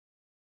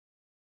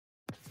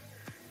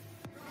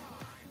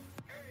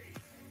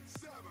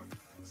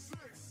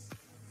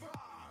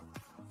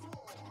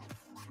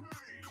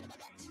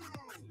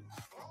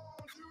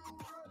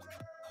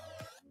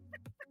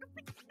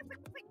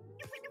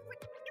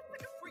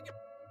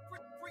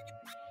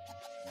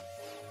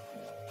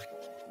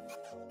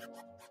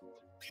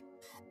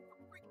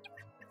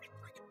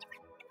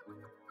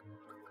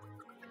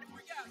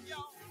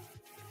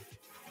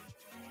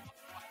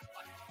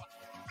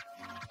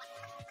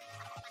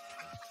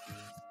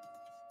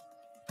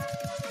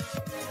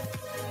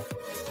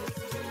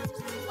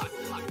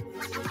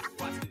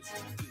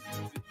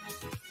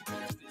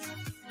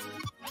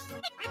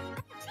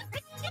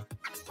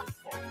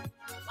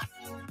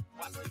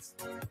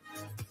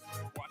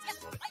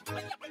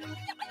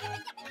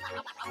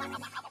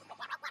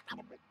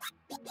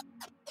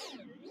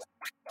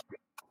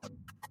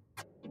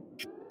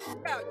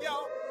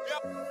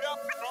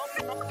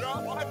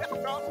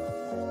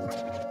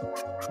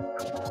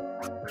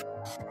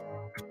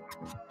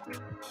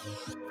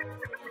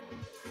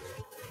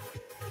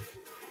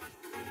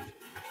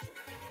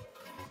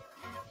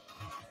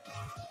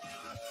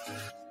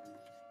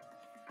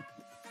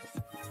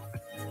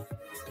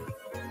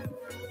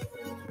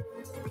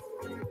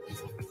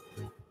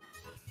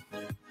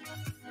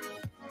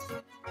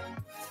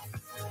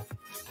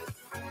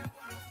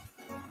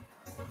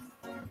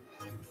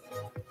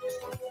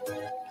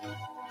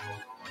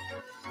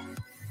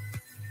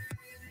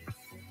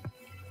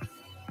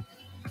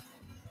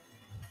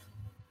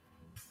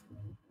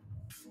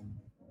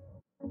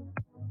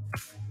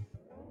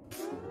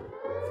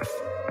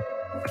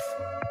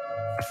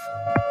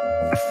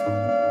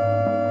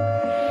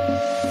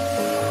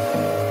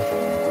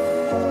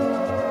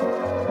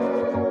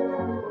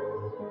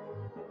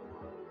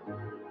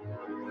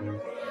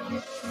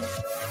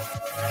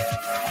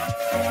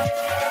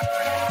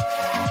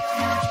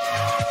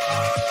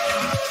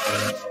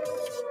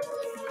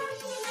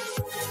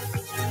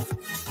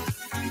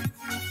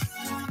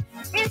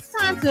It's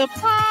time to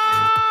party!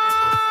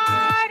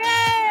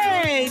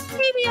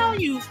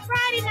 TBOU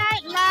Friday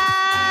Night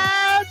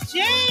Live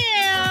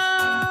Jam!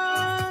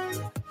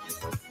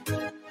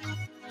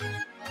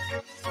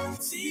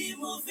 See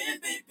moving,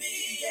 baby,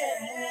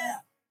 yeah.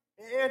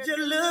 And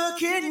you're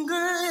looking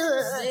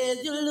good. And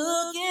you're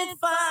looking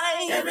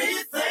fine.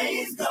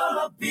 Everything's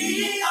gonna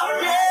be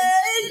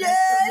alright.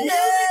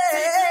 Yeah.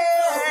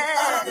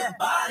 Your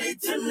body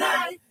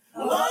tonight.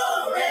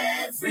 Oh,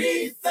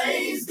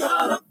 everything's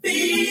gonna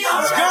be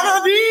alright. It's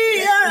gonna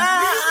be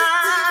alright.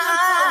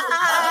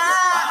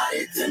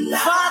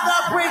 Father,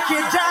 break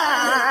it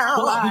down.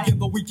 Well, I begin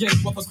the weekend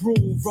with a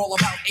groove, roll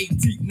about 8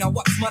 deep. Now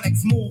what's my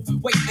next move?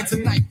 Wait until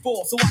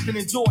nightfall so I can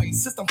enjoy.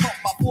 System pump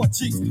by 4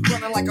 cheeks,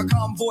 running like a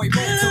convoy.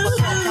 Roll to the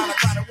club, kinda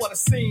crowded, what a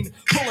scene.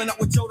 Pulling up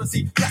with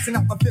Jodeci, blasting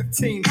out for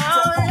 15. So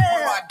pump my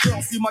ride,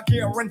 girl, see my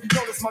gear and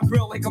notice my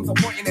grill. Here comes a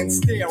pointing and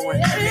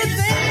staring.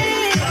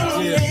 Everything.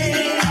 Here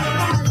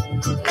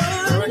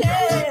it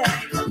goes.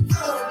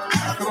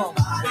 Come on,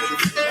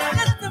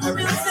 Let the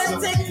music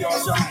take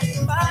control.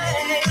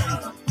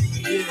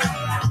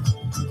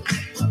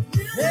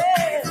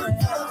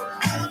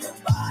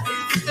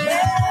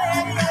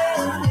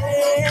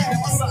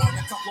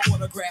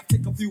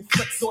 Take a few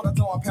flicks, sort of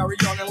dawn, parry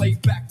on and lay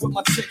back with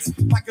my chicks.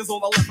 Micah's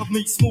on the left of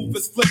me, smooth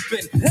as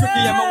flipping. Tricky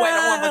and my way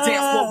on the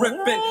dance floor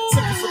ripping.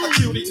 Simple for the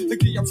cutie, the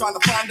key I'm trying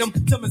to find him.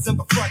 Tim is in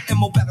the front and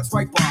Mobetta's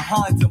right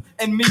behind him.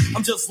 And me,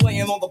 I'm just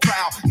laying on the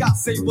prowl. God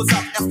say what's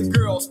up as the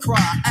girls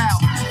cry out.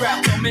 She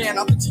grabbed her man,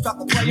 I think she tried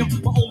to play him.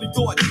 My only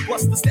thought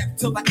was to step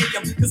to the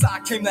AM, cause I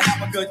came to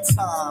have a good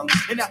time.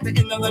 And at the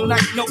end of the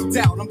night, no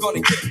doubt I'm gonna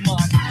get mine.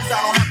 Cause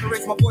I don't have to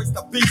raise my voice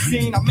to be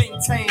seen. I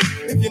maintain,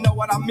 if you know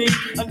what I mean.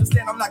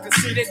 Understand I'm not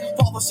conceited.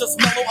 Father's just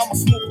mellow, I'm a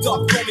smooth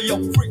dog, Romeo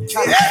freak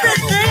kind of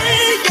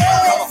Everything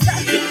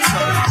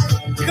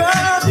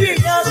gonna be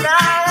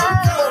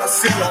alright. I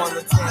see you on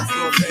the dance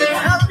floor, baby.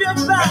 Help your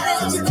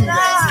body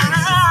tonight.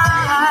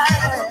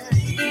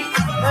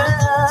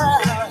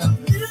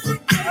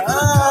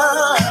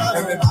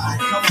 Everybody,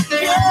 come on.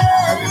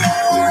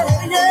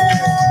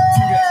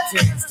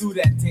 Do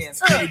that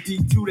dance, baby,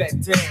 do that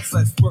dance,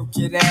 let's work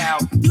it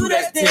out. Do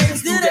that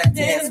dance, baby, do that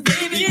dance,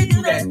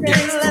 do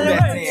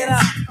that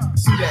dance.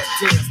 Do that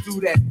dance, do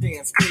that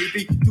dance,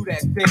 baby, do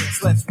that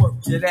dance, let's work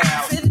it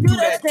out. Do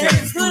that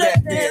dance,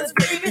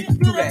 baby,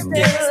 do that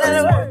dance,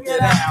 let's work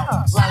it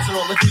out. Lounging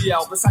on the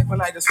DL, the cypher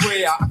night is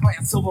rare. I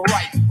glance to the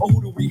right, oh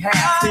who do we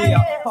have here?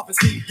 Puffin'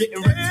 Steve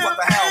getting rich, what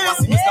the hell? I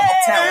see Mr.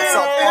 Uptown, what's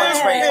up,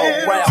 Andre,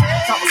 oh well.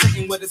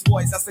 Conversating with his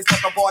boys as they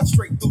step the bar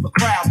straight through the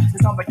crowd.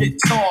 It's time to get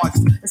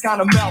charged, it's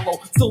kinda mellow,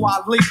 so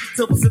I leap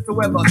till the sister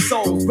where the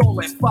soul's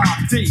rolling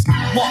 5D.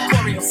 Mark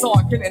Curry and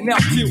Sark getting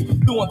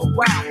LQ, doing the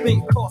wild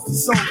thing, cause the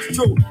soul is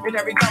true. And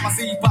every time I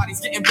see bodies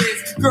getting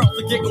biz, girls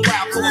are getting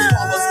wild, so the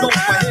father's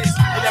going for his.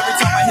 And every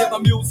time I hear the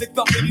music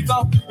thumpity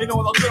thump, and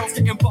all the girls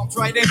getting bumped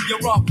right in your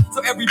rump.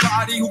 So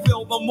everybody who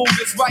feel the mood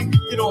is right,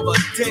 get on the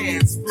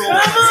dance floor.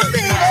 Come on,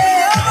 baby,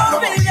 come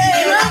on,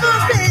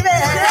 baby,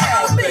 come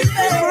on, baby,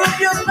 move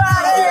your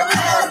body,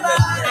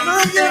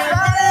 move your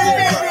body,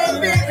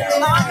 baby,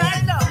 all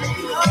right now,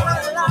 all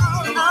right now,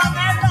 all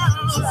right now,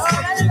 all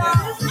right now,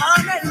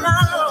 all right now.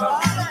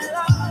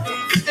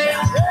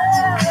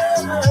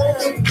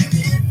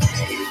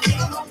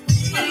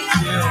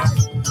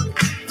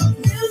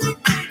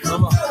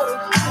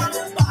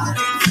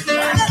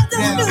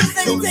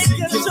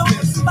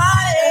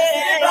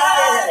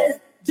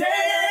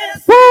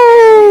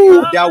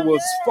 Woo! That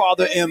was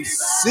Father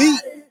MC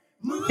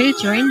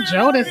Featuring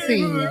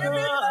Jodeci.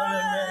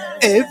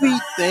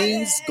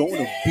 Everything's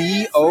gonna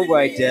be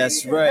alright.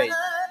 That's right.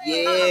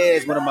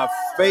 Yes, one of my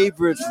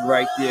favorites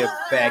right there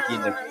back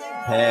in the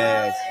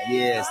past.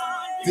 Yes,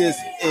 this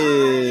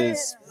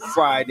is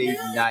Friday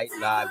Night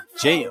Live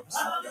Jams.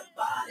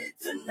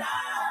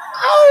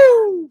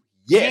 Oh,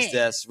 Yes,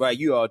 Yeah. that's right.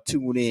 You are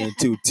tuned in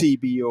to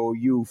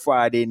TBOU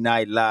Friday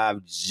Night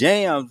Live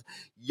Jams.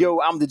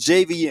 Yo, I'm the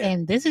JVN.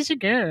 And this is your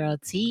girl,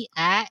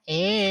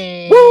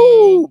 TIA.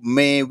 Woo!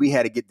 Man, we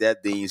had to get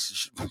that thing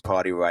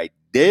party right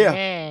there.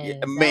 Yes,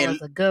 that Man,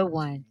 was a good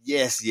one.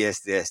 yes.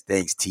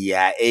 Thanks,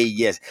 TIA.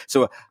 Yes.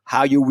 So,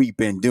 how your week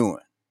been doing?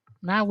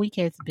 My week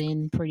has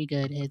been pretty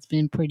good. It's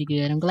been pretty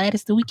good. I'm glad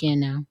it's the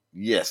weekend now.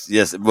 Yes,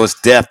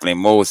 most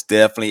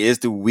definitely. It's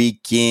the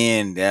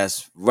weekend.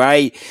 That's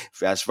right.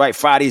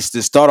 Friday's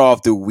to start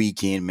off the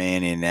weekend,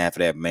 man. And after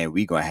that, man,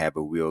 we're gonna have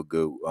a real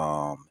good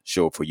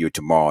show for you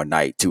tomorrow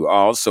night too.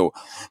 Also,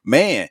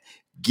 man,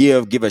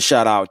 give a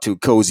shout out to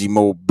Cozy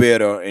Mo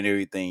Better and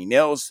everything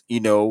else,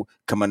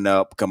 coming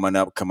up.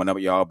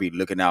 Y'all be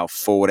looking out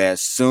for that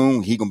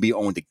soon. He gonna be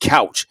on the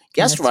couch.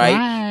 That's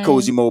right.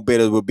 Cozy Mo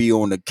Better will be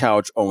on the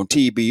couch on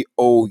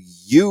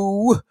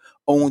TBOU.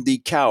 On the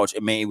couch.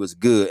 And man, it was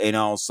good. And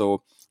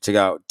also check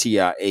out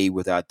TIA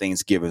with our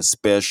Thanksgiving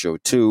special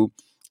too.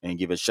 And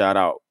give a shout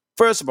out.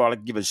 First of all, I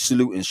give a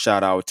salute and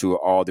shout out to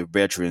all the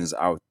veterans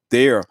out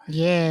there.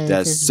 Yes,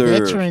 that it's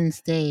serve. Veterans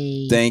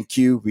Day. Thank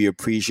you. We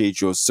appreciate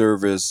your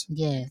service.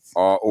 Yes,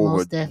 all over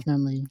most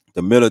definitely.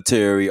 The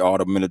military, all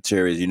the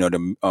militaries,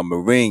 the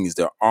Marines,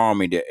 the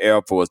Army, the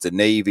Air Force, the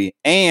Navy,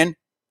 and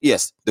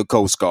yes, the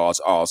Coast Guards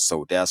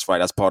also. That's right.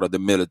 That's part of the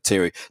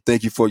military.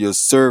 Thank you for your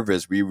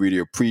service. We really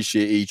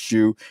appreciate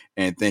you.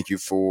 And thank you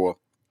for,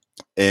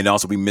 and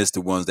also we missed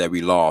the ones that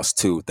we lost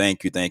too.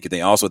 Thank you.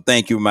 Also,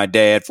 thank you, my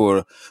dad,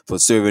 for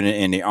serving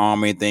in the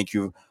Army. Thank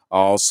you.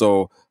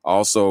 Also,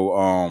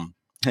 how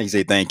you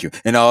say thank you?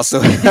 And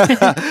also,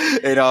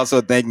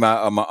 thank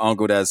my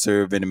uncle that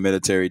served in the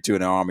military too,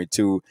 in the Army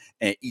too,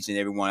 and each and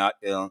every one out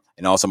there,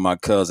 and also my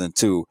cousin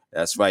too.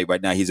 That's right.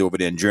 Right now he's over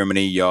there in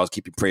Germany. Y'all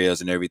keep your prayers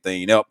and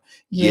everything up.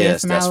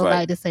 Yes, and that's I would right.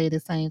 like to say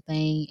the same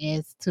thing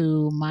as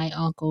to my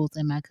uncles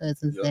and my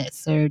cousins that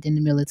served in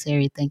the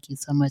military. Thank you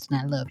so much, and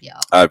I love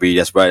y'all.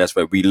 That's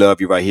right. We love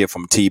you right here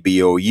from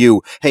TBOU.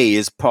 Hey,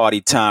 it's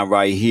party time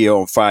right here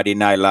on Friday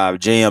Night Live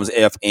Jams,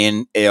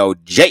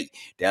 FNLJ.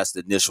 That's the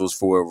initials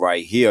for it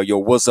right here. Yo,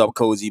 what's up,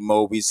 Cozy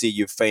Mo? We see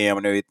your fam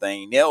and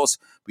everything else.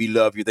 We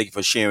love you. Thank you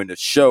for sharing the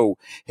show.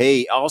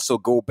 Hey, also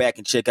go back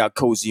and check out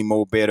Cozy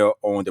Mo Better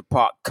on the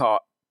podcast.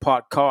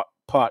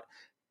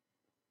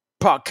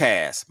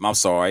 I'm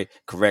sorry,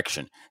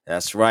 correction.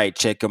 That's right.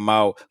 Check them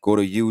out. Go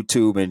to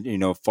YouTube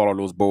and follow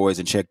those boys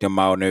and check them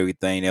out and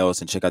everything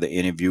else, and check out the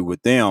interview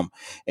with them.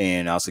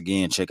 And also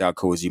again, check out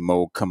Cozy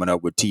Mo coming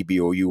up with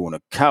TBOU on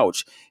the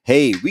couch.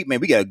 Hey, we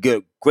got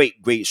a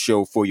great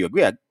show for you.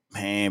 We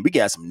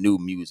got some new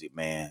music,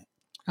 man.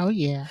 Oh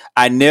yeah.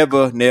 I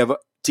never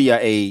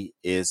TIA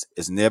is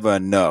never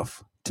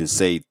enough to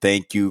say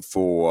thank you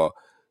for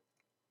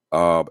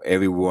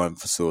everyone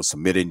for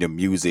submitting the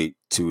music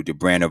to the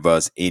Brand of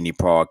Us Indie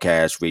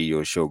Podcast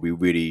Radio Show. We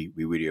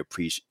really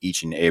appreciate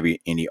each and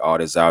any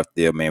artist out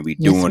there, man. We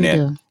doing that.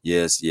 Do.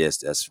 Yes,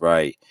 that's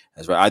right.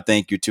 I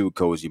thank you too,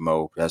 Cozy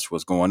Mo. That's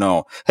what's going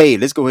on. Hey,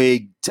 let's go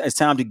ahead. It's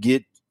time to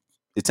get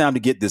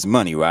this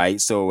money, right?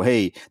 So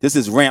hey, this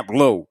is Ramp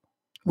Low.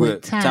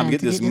 Time to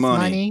get this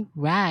money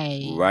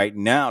right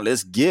now.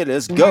 Let's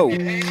go.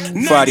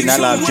 Friday Night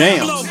Live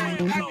Jams.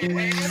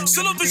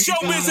 Salute the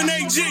showbiz and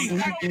AG.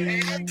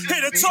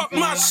 Here to talk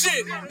my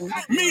shit.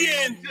 Me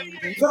and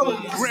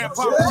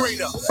Grandpa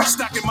Greater.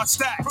 Stacking my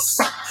stacks.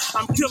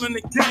 I'm killing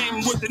the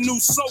game with the new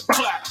soap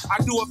clap.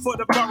 I do it for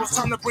the boroughs.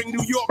 Time to bring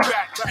New York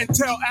back. And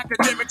tell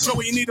academic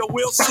Joey you need a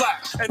wheel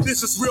slap. And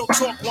this is Real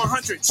Talk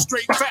 100.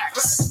 Straight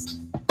facts.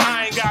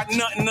 I ain't got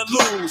nothing to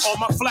lose. All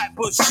my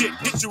flatbush shit,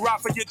 get you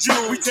out for your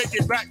jewels. We take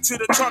it back to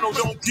the tunnel,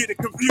 don't get it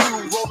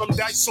confused. Roll them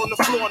dice on the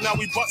floor, now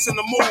we bustin'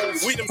 the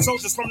moves. We them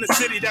soldiers from the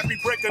city that be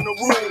breaking the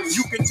rules.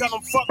 You can tell them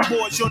fuck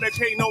boys, yo, they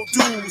pay no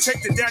dues.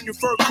 Take the Daniel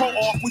fur coat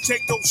off, we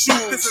take those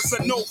shoes. This is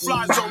a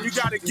no-fly zone, you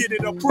gotta get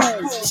it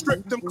approved.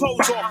 Strip them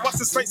clothes off, bust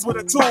his face with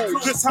a tool.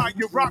 This how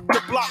you rock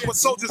the block with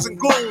soldiers and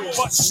goons.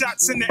 Bust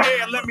shots in the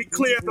air, let me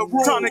clear the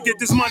room. Time to get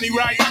this money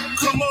right,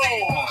 come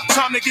on.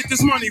 Time to get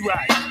this money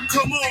right,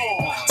 come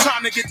on.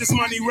 Time to get this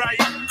money right,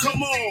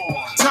 come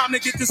on. Time to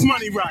get this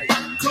money right,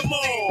 come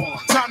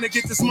on. Time to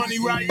get this money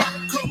right,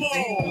 come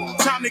on.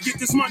 Time to get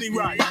this money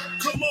right,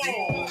 come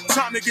on.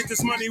 Time to get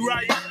this money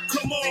right,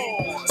 come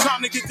on.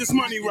 Time to get this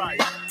money right,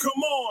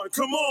 come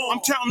on. I'm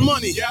counting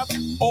money, yep.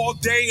 All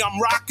day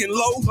I'm rocking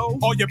low.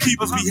 All your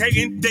peoples be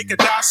hating, they could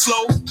die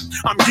slow.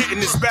 I'm getting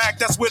this back,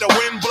 that's where the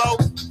wind blow.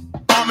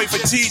 Army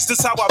fatigues,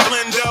 this how I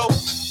blend though.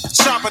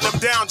 Chopping them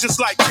down just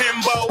like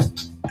Kimbo.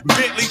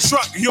 Bentley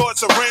truck,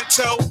 yours a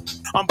rental.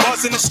 I'm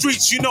buzzing the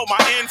streets, you know my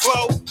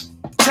info.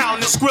 Counting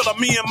the skrilla,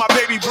 me and my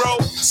baby bro.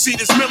 See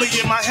this milli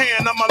in my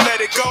hand, I'ma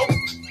let it go.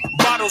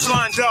 Bottles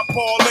lined up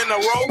all in a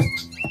row.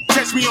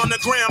 Catch me on the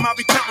gram, I'll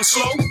be counting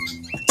slow.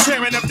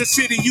 Tearing up the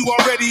city, you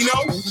already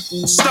know.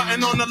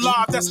 Stunting on the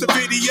live, that's the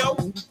video.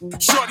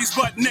 Shorty's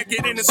butt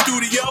naked in the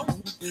studio.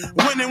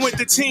 Winning with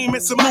the team,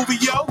 it's a movie,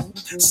 yo.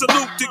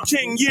 Salute the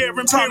king, yeah,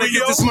 Imperial. Time to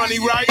get this money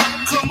right,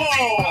 come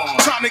on.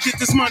 Time to get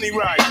this money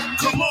right,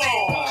 come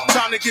on.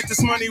 Time to get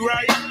this money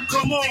right,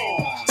 come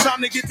on.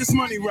 Time to get this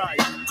money right,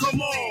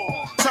 come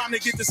on. Time Time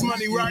to get this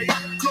money right.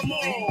 Come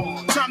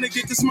on. Time to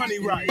get this money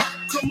right.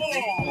 Come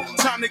on.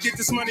 Time to get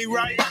this money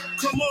right.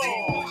 Come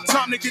on.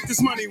 Time to get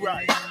this money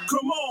right.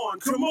 Come on.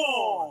 Come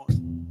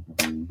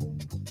on.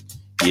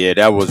 Yeah,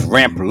 that was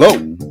Ramp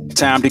Low.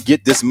 Time to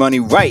get this money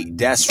right.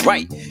 That's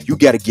right. You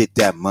got to get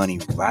that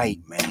money right,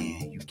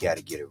 man. You got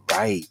to get it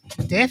right.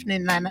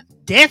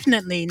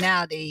 Definitely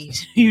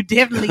nowadays, you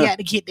definitely got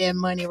to get that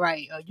money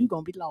right, or you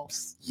gonna be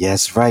lost.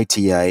 Yes, right,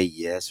 TIA.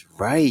 Yes,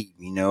 right.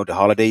 You know, the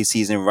holiday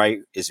season, right,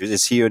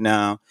 is here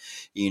now.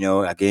 You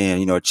know, again,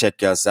 you know,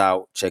 check us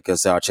out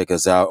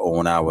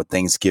on our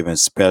Thanksgiving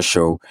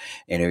special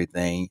and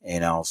everything.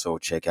 And also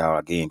check out,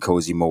 again,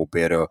 Cozy Mo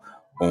Better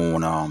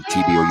on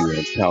TBOU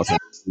and House and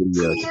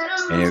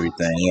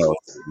everything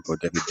else. You go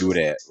definitely do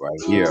that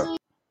right here.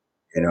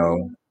 You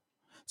know.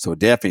 So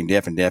definitely,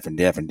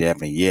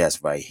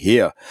 yes, right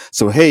here.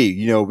 So hey,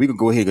 you know, we can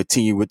go ahead and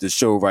continue with the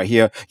show right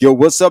here. Yo,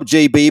 what's up,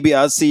 J Baby?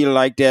 I see you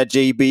like that,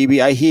 J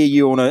Baby. I hear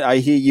you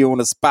on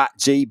a spot,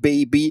 J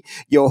Baby.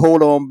 Yo,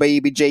 hold on,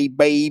 baby, J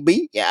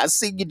Baby. Yeah, I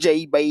see you,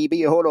 J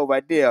Baby. Hold on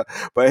right there.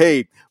 But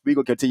hey, we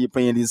gonna continue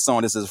playing this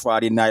song. This is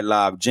Friday Night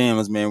Live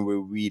Jams, man.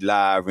 We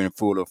live in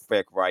full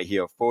effect right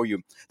here for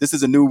you. This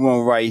is a new one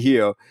right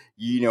here.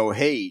 You know,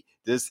 hey,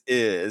 this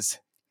is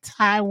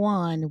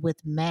Taiwan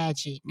with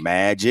Magic.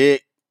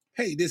 Magic.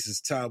 Hey, this is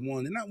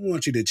Taiwan, and I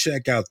want you to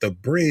check out the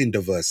Brand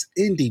of Us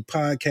indie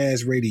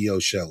podcast radio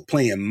show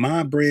playing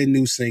my brand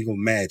new single,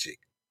 Magic.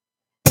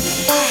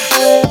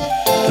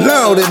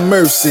 Lord have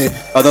mercy.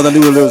 Another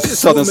new little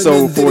Southern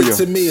soul for you.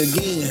 To me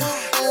again.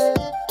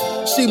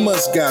 She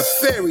must got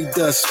fairy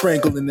dust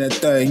sprinkled in that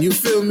thing. You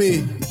feel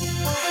me?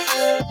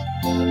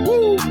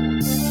 Woo.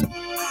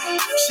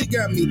 She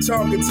got me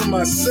talking to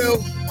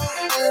myself.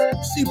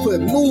 She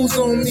put moves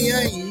on me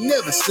I ain't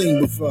never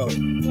seen before.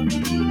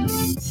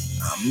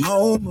 I'm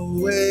on my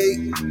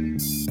way,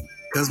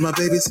 cause my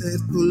baby said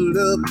pull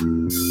up.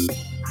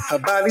 Her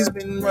body's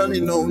been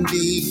running on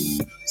D,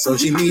 so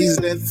she needs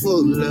that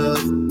full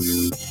love.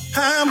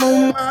 I'm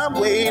on my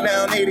way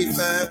down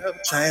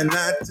 85, trying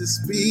not to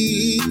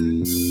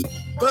speed,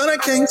 but I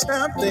can't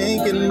stop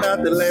thinking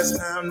about the last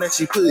time that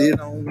she put it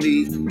on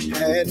me.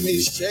 Had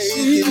me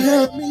shaking,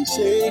 had me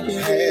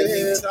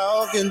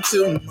talking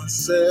to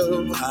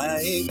myself. I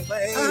ain't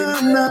playing,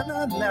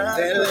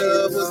 that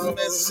love was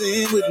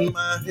messing with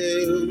my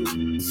head.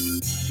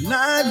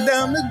 Knocked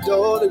down the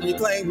door to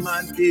reclaim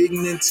my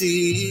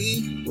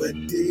dignity. What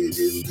did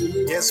you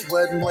do? Guess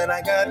what? When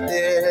I got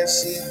there,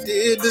 she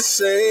did the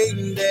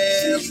same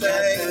damn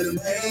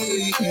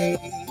thing.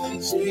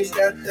 She's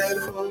got that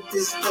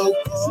focus,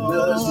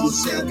 love.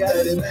 She got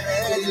that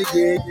magic,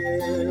 yeah.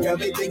 Got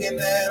me thinking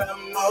that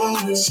I'm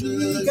on.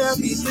 She got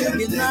me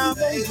thinking I'm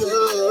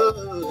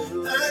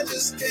good. I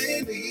just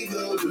can't be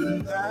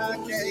good. I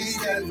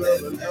can't let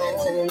her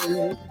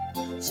know.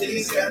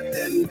 She's got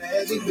that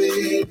magic,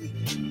 baby.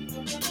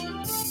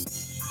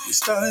 We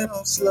started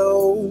off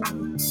slow.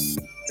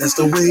 That's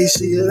the way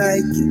she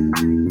like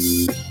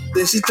it.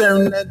 Then she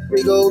turned that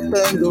big old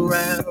thing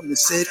around and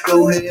said,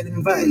 go ahead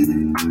and bite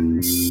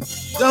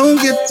it. Don't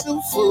get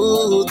too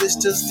fooled, it's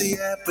just the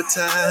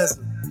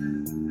appetizer.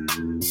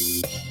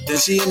 Then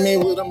she hit me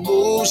with a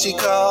move she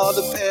called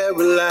the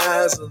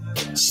paralyzer.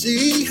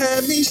 She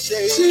had me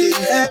shaking,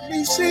 had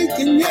me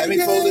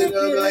folded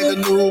up like a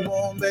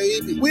newborn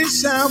baby.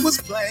 Wish I was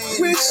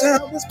playing,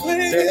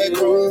 that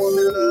grown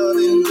woman love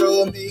and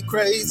drove me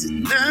crazy.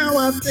 Now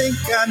I think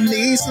I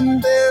need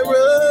some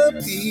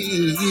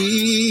therapy.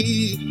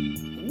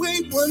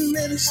 Wait 1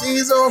 minute,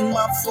 she's on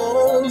my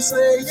phone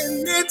saying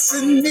it's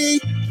in me.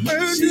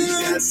 She's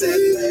got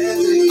that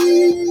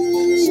magic.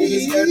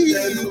 She's got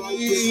that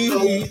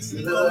focus,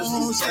 love.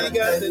 She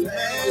got that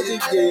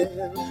magic, yeah.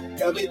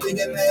 Got me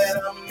thinking that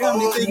I'm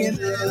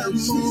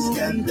She's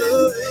got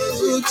that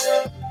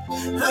magic.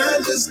 I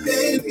just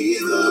can't be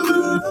the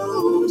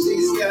one.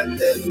 She's got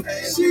that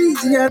magic.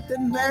 She's got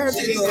that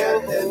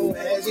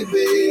magic,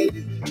 baby.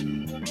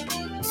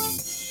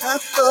 I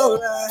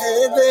thought I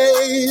had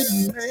that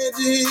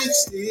magic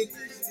stick.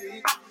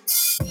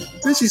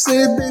 Then she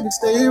said, baby,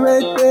 stay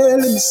right there. Let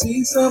me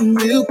see something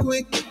real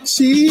quick.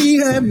 She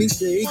had me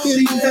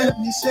shaking.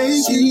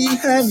 She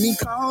had me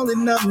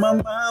calling up my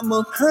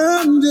mama.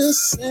 I'm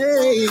just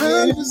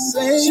saying.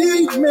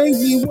 She made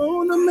me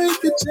wanna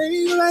make a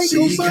change like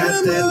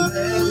Obama.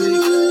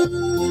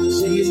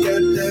 She's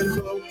got that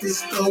focus,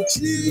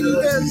 she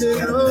got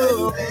that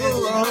love.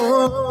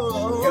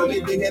 Got me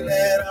thinking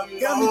that I'm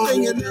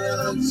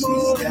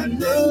She's got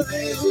that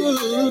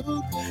magic.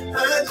 I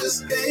just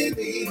can't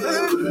be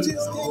her.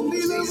 She's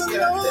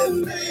got that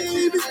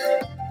magic.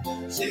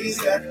 She's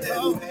got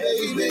that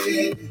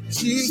magic.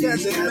 She's got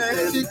that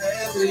magic.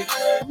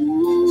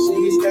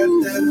 She's got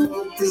that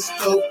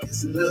focus,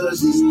 love.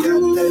 She's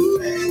got that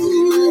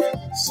magic.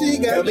 She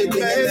got me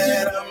thinking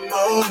that I'm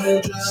on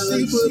drugs. She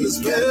put a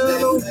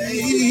spell on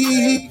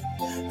me.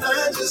 I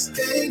just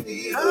can't be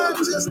her.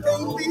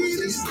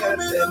 She's got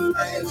that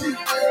magic.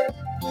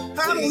 I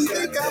don't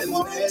think I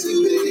want to.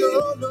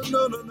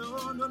 No.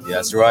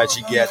 That's right.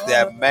 She got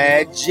that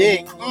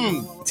magic.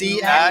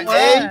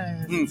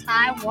 TIA.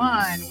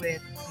 Taiwan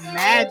with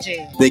Magic.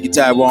 Thank you,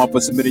 Taiwan, for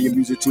submitting your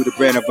music to the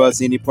Brand of Us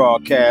Indie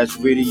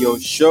Podcast Radio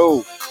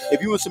Show. If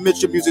you want to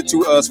submit your music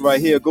to us right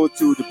here, go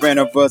to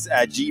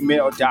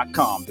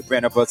thebrandofus@gmail.com.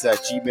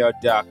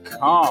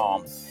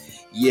 Thebrandofus@gmail.com.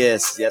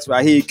 Yes, that's right.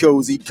 I hear you,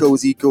 cozy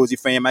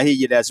fam. I hear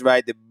you. That's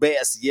right. The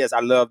best. Yes, I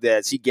love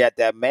that. She got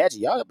that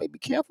magic. Y'all better be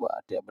careful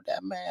out there with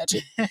that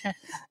magic.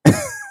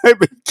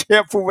 Be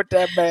careful with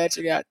that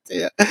magic out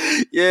there.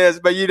 Yes,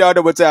 but you don't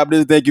know what time it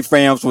is. Thank you,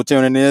 fams, for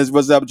tuning in.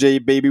 What's up, Jay,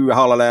 baby? We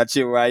holler at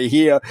you right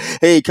here.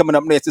 Hey, coming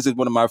up next, this is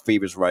one of my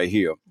favorites right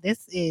here.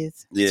 This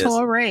is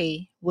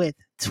Torre with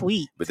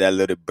Tweet. With that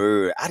little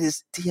bird. I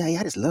just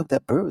love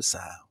that bird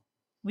sound.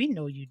 We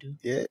know you do.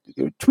 Yeah,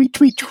 tweet.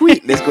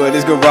 Let's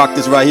go rock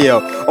this right here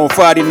on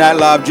Friday Night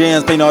Live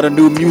Jams, playing all the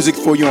new music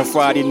for you on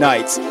Friday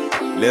nights.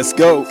 Let's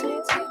go.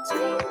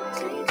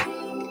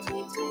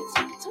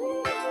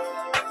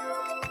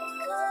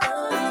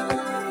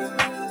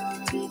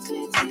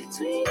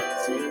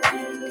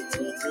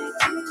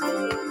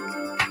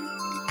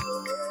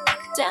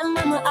 Damn,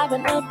 mama, I've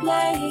been up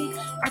late,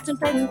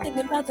 contemplating,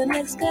 thinking about the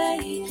next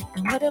day.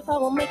 And what if I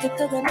won't make it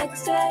to the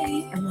next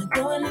day? Am I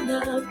doing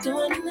enough?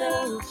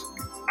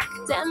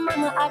 Damn,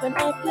 mama, I've been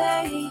up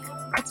late,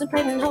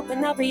 contemplating,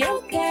 hoping I'll be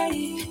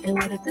okay. And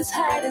what if this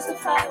hide is a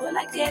fight? Will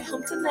I get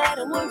home tonight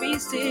and worry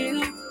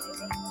still?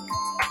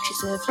 She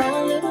said,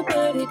 fly, little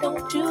birdie,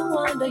 don't you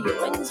wonder,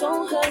 your wings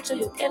won't hurt till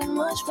you get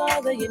much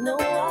farther. You know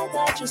I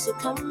got you, so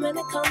come and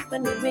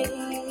accompany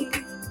me.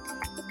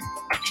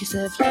 She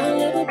said, fly,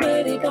 little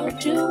birdie,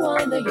 don't you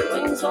wonder, your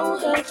wings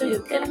won't hurt till you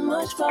get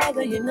much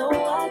farther. You know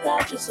I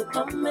got you, so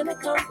come and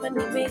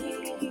accompany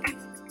me.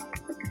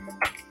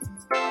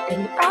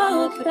 And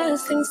all the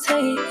best things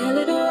take a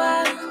little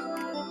while.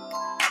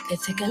 It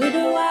take a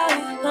little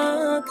while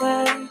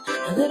longer,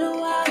 a little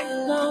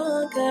while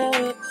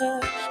longer.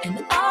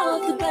 And all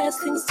the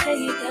best things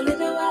take a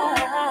little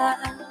while.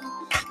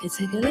 It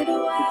take a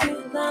little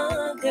while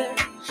longer,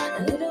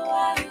 a little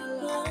while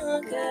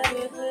longer.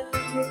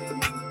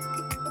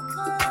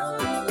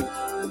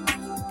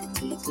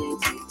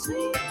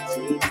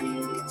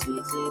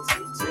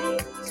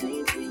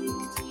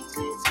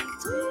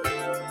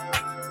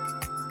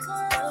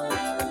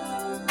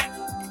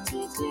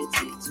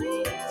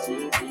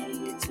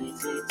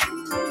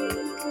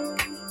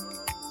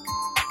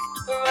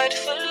 Right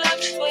foot,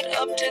 left foot,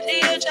 up to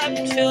the edge. I've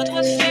been filled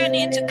with fear,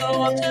 need to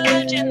go off the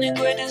ledge. And the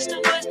greatest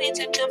of us need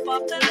to jump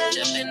off the ledge.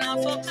 Jumping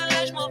off of the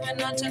ledge,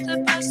 moving on to the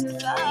best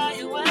and fly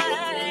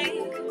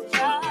away,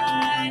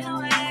 fly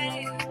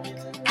away.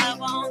 I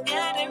won't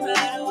get it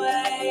right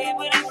away,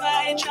 but if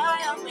I try,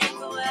 I'll make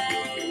a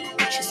way.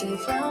 She said,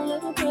 fly,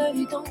 little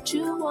birdie, don't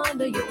you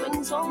wonder, your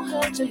wings won't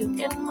hurt till you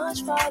get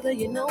much farther.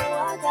 You know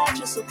I got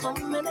you, so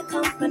come and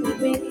accompany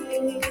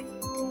me.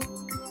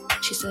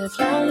 She said,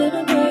 fly,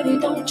 little birdie,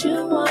 don't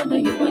you wonder,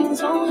 your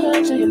wings won't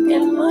hurt till you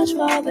get much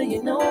farther.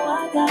 You know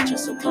I got you,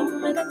 so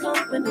come and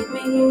accompany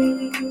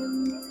me.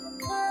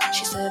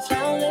 She said,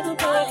 fly, little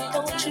birdie,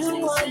 don't you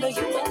wonder,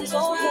 your wings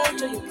won't hurt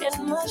till you get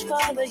much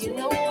farther. You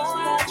know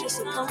I got you,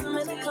 so come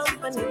and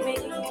accompany me.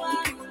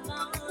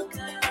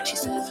 She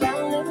said,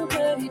 fly, little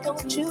birdie,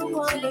 don't you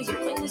wonder, your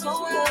wings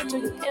won't hurt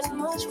till you get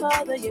much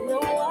farther. You know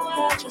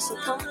I got you, so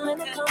come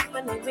and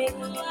accompany me.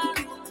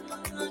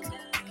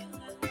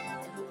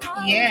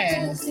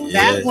 Yes,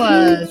 that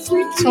was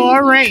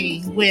Torre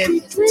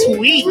with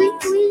Tweet.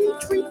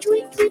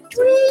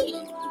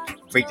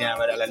 Break down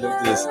what I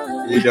love this,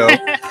 you know.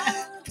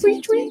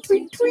 Tweet, tweet,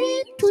 tweet,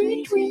 tweet,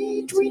 tweet,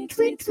 tweet, tweet,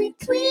 tweet, tweet,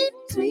 tweet,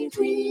 tweet,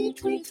 tweet,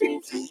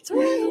 tweet,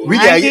 tweet.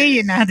 I hear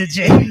you now, the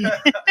J.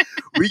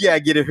 We gotta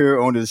get her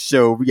on the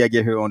show. Most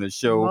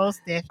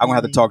definitely. I'm gonna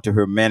have to talk to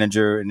her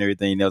manager and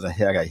everything else. I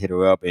gotta hit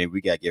her up, and we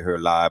gotta get her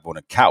live on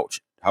the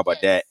couch. How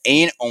about that?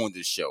 And on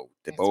the show.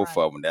 The both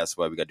of them. That's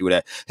why we got to do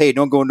that. Hey,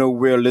 don't go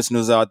nowhere,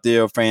 listeners out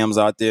there, fams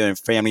out there, and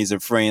families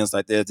and friends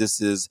like that. This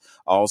is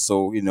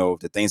also,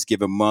 the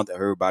Thanksgiving month.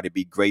 Everybody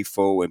be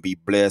grateful and be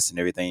blessed and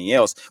everything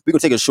else. We're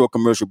going to take a short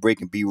commercial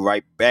break and be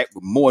right back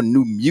with more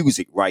new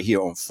music right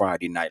here on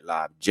Friday Night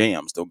Live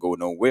Jams. Don't go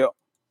nowhere.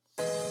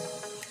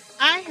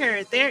 I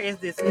heard there is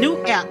this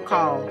new app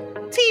called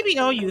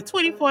TBOU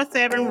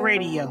 24/7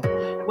 Radio,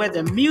 where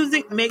the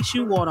music makes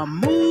you want to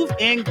move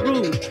and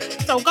groove.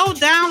 So go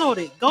download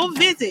it. Go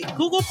visit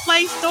Google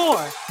Play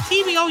Store,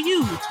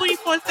 TBOU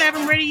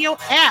 24/7 Radio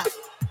app.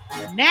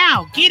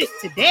 Now get it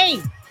today.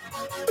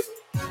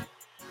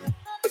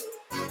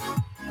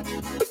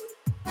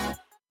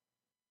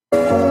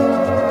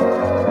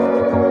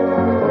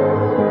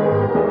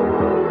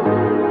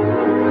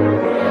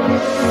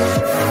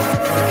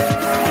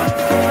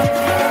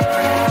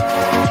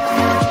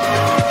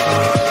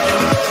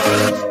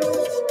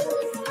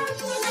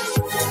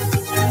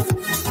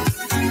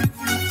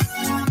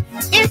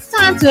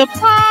 To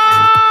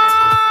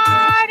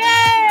party!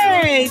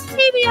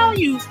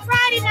 TBOU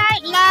Friday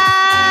Night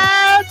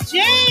Live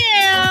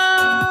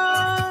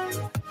Jam!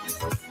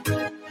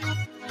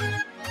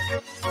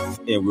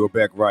 And we're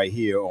back right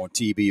here on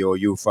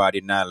TBOU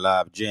Friday Night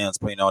Live Jams,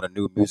 playing all the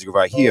new music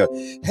right here.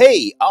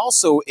 Hey,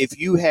 also, if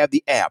you have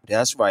the app,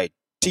 that's right,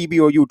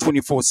 TBOU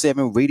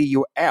 24/7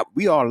 radio app.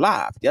 We are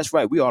live. That's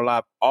right. We are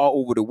live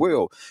all over the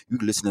world. You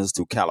can listen to us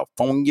to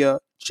California,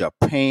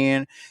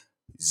 Japan,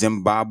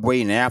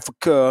 Zimbabwe, and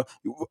Africa.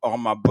 All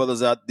my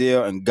brothers out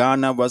there in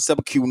Ghana. What's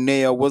up,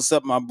 Q-Nail? What's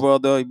up, my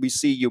brother? We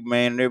see you,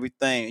 man, and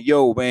everything.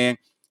 Yo, man.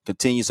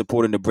 Continue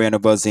supporting the brand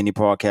of us, any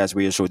podcast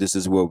radio show. This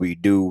is what we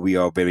do. We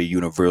are very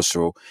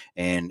universal,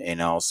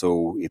 and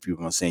also if you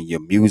want to send your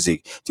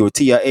music to a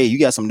TIA, you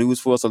got some news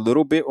for us a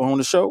little bit on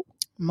the show.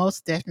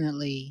 Most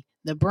definitely.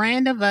 The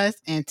Brand of Us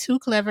and Too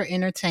Clever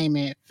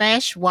Entertainment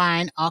Fash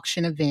Wine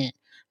Auction Event.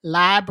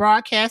 Live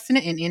broadcasting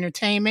and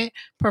entertainment.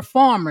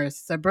 Performers,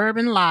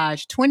 Suburban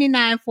Lodge,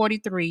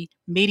 2943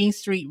 Meeting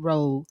Street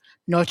Road,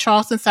 North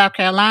Charleston, South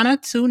Carolina,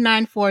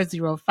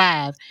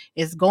 29405.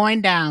 It's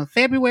going down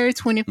February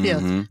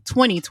 25th,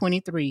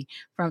 2023,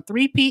 from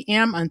 3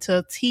 p.m.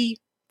 until 10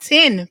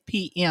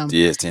 p.m.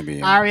 Yes, 10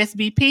 p.m.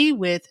 RSVP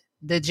with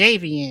the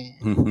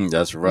JVN.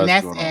 That's right. And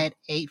that's at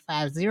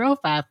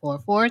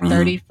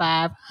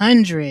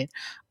 850-544-3500.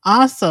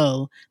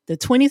 Also, the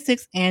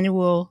 26th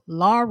annual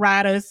Law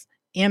Riders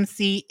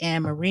MC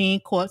and Marine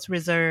Corps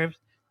Reserve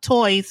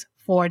Toys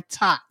for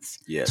Tots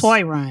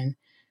Toy Run,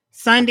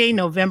 Sunday,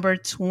 November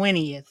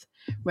 20th.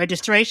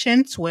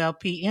 Registration 12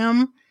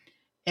 p.m.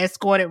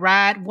 Escorted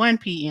ride 1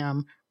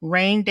 p.m.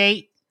 Rain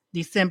date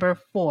December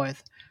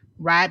 4th.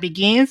 Ride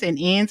begins and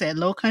ends at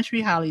Low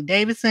Country Holly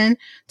Davidson.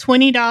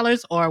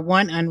 $20 or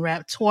one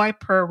unwrapped toy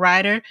per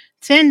rider.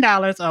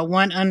 $10 or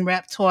one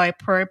unwrapped toy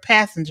per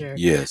passenger.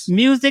 Yes.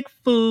 Music,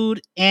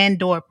 food, and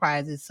door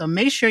prizes. So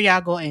make sure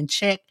y'all go and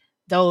check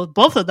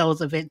both of those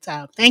events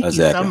out. Thank you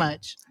so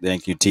much.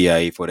 Thank you,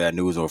 TIA, for that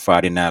news on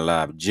Friday Night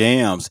Live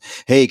Jams.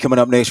 Hey, coming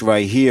up next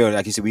right here,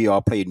 like you said, we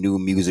all play new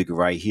music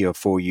right here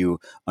for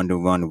you under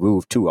one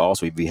roof too.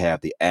 Also, if you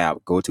have the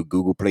app, go to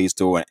Google Play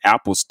Store and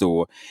Apple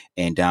Store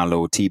and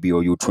download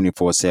TBOU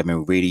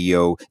 24/7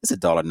 radio. It's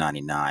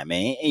 $1.99,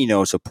 man.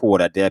 And,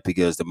 support at that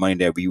because the money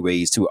that we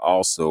raise too,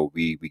 also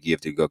we give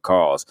to good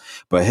cause.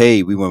 But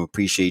hey, we want to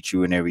appreciate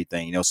you and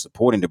everything,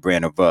 supporting the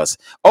brand of us.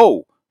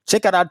 Oh,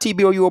 check out our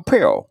TBOU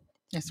apparel.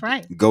 That's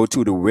right. Go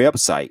to the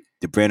website,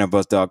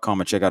 thebrandofus.com,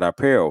 and check out our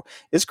apparel.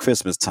 It's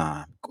Christmas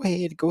time. Go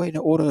ahead and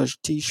order a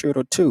t-shirt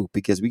or two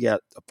because we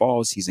got the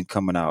fall season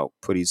coming out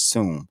pretty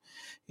soon.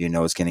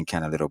 It's getting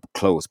kind of a little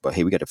close, but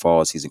hey, we got the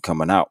fall season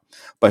coming out.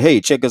 But hey,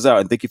 check us out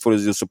and thank you for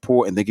your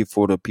support and thank you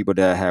for the people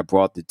that have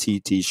brought the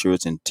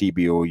t-shirts and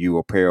TBOU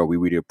apparel. We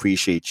really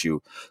appreciate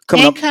you.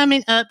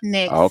 Coming up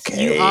next,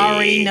 you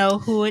already know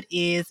who it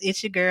is.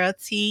 It's your girl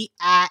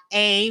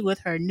TIA with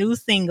her new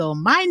single,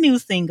 my new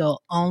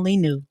single, Only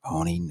New.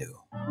 Only New.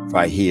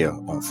 Right here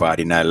on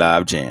Friday Night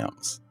Live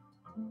Jams.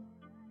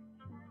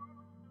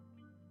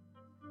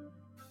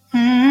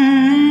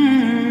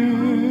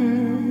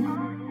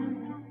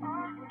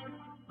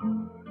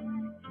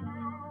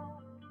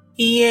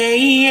 Yeah.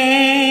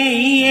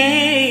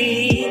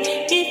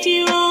 If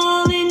you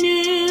only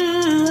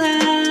knew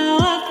how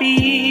I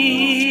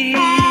feel,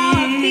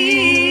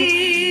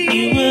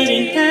 you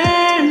wouldn't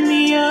turn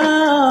me on.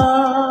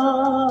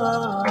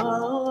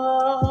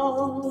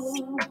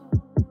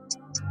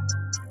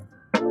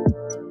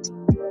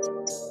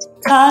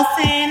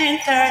 Tossing and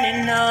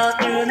turning all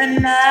through the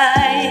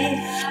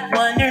night,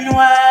 wondering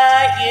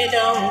why you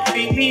don't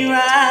treat me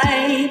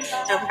right.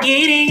 I'm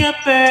getting up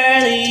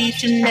early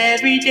each and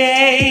every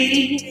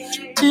day.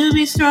 To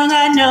be strong,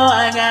 I know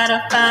I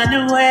gotta find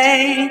a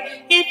way.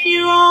 If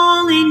you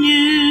only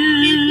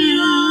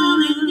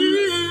knew,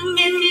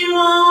 if you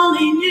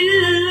only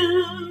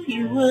knew,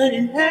 you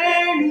wouldn't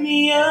hurt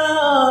me.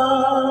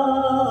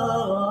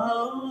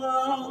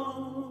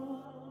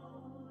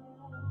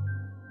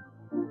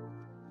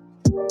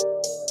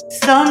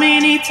 So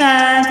many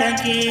times I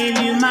gave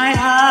you my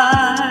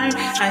heart.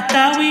 I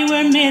thought we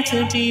were meant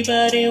to be,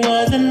 but it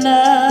wasn't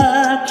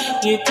love.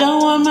 You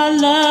don't want my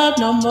love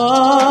no more.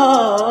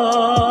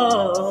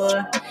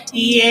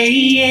 Yeah.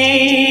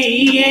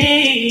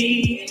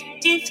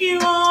 If you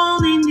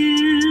only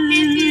knew,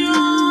 if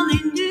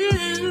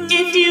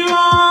you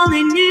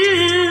only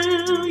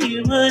knew,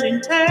 you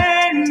wouldn't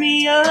turn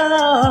me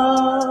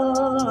off.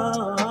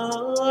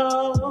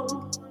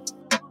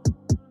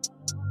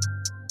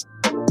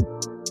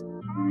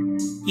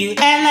 You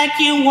act like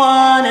you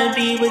wanna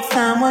be with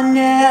someone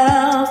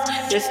else.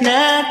 There's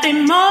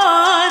nothing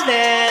more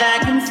that I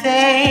can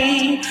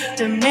say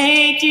to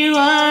make you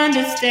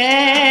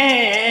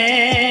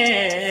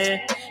understand.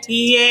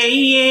 Yeah.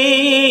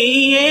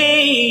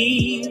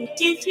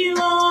 If you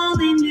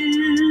only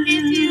knew,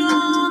 if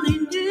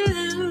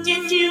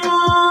you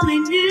only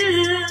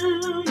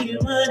knew, you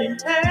wouldn't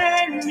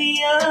turn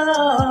me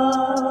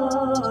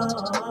off.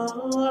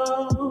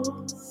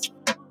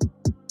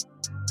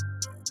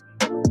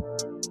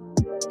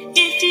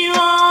 If you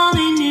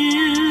only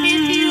knew,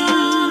 if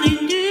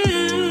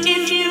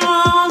you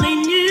only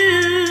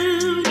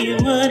knew, you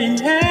wouldn't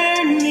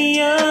hurt me.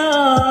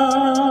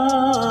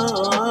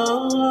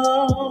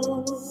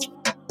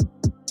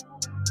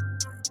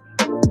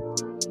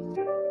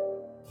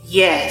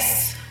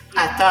 Yes,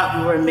 I thought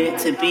we were meant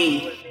to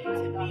be,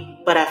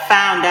 but I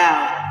found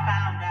out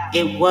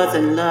it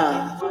wasn't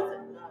love.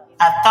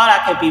 I thought I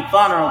could be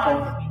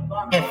vulnerable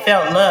and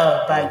felt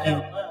loved by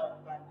you,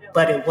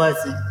 but it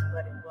wasn't.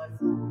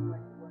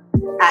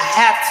 I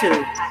have to,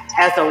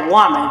 as a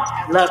woman,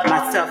 love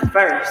myself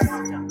first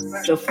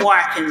before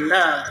I can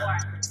love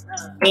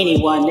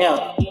anyone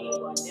else.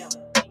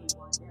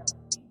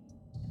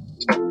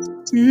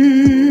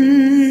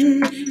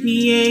 Yeah,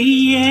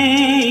 yeah,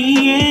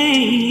 yeah.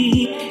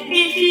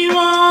 If you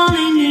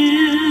only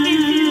knew,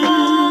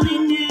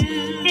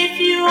 if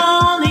you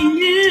only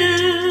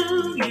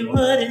knew, you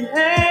wouldn't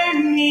hurt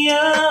me.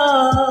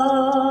 Oh.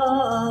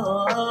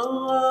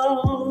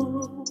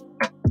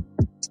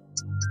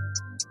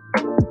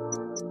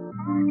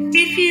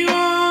 If you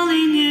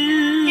only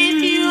knew,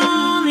 if you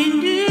only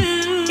knew,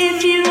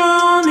 if you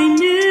only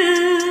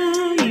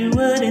knew, you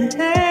wouldn't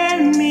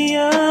hurt me.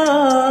 Oh.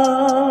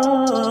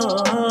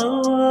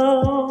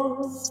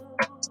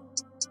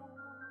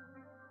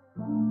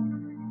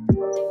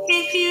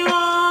 If you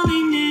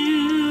only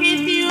knew,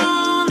 if you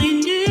only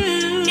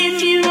knew,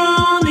 if you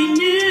only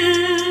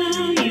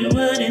knew, you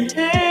wouldn't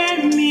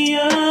hurt me.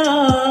 Oh.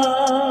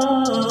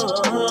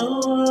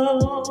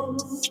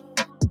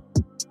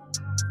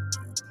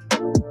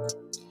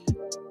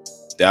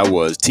 That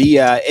was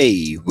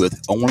TIA with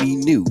Only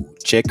New.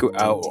 Check her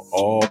out on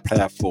all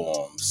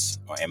platforms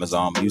on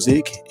Amazon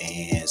Music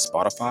and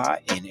Spotify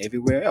and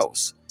everywhere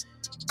else.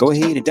 Go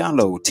ahead and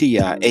download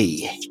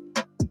TIA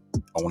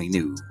Only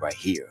New right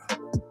here.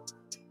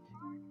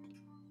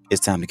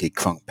 It's time to get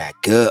crunk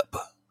back up.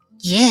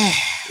 Yeah.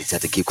 It's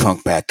time to get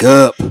crunk back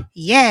up.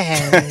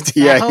 Yes.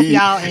 I hope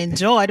y'all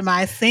enjoyed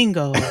my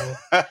single.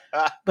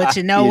 But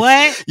you know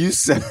what? You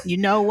said, you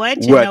know what?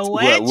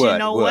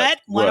 What?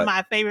 One of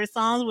my favorite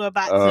songs we're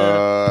about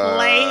to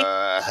play.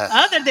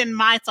 Other than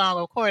my song,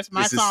 of course,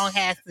 my song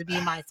has to be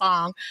my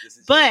song.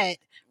 But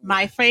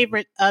my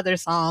favorite other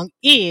song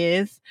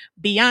is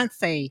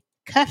Beyonce,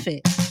 Cuff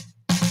It.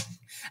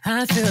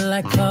 I feel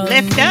like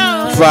Let's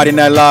go. Friday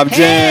Night Live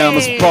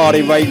Jams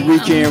party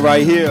weekend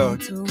right here.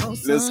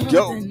 Let's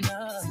go.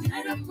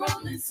 Tonight I'm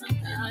rolling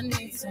something. I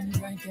need some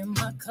drink in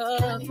my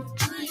cup.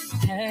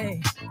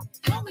 Hey,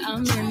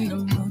 I'm in the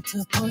mood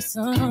to pour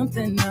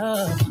something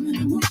up.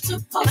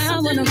 I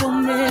wanna go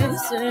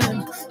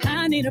missing.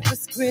 I need a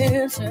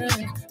prescription.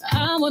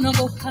 I wanna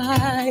go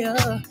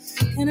higher.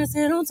 Can I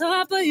sit on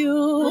top of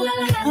you?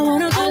 I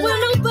wanna go where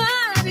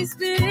nobody's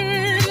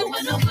been.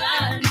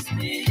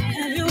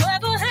 Have you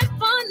ever had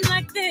fun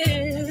like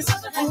this?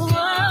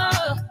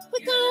 Oh, we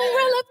gon'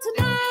 roll up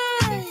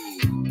tonight.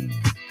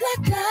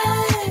 Black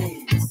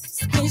lights,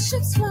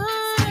 spaceships fly.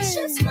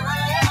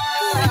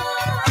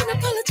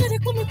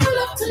 Unapologetic when we pull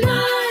up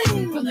tonight.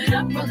 Roll it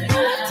up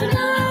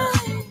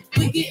tonight.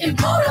 We getting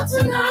pulled up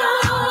tonight.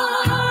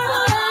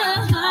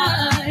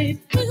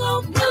 We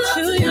gon' pull up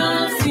tonight.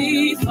 You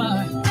see far,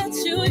 that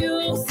you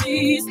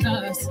see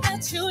stars,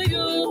 that you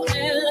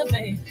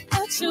elevate,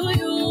 that you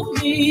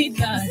meet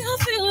God. I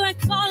feel like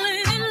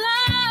falling in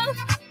love.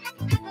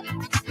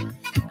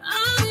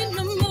 I'm in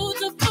the mood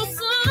to pull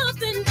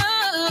something up.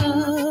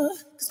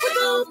 Cause we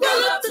gon'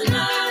 pull up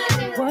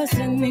tonight. What's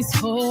in these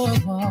four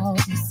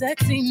walls? You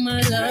sexy,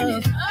 my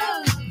love.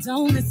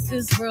 Don't miss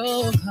this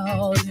roll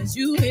call. Did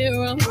you hear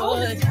a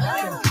word?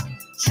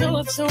 Show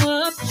up. Go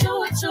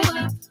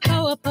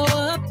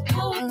up.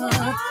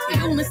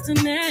 You Mr.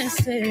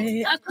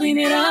 Nasty. I clean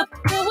it up.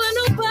 Go where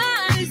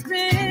nobody's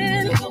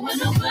been.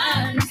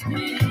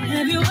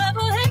 Have you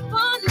ever had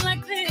fun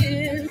like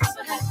this?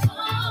 I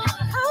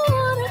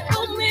wanna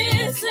go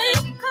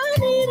missing. I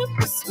need a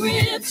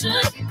prescription.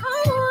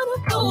 I wanna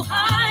go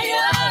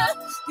higher.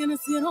 Gonna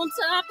sit on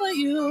top of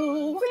you.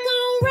 We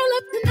gon' roll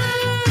up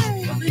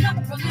tonight. Roll it up,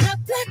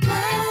 black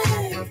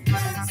light.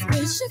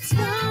 Spaceships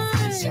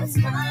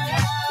fly.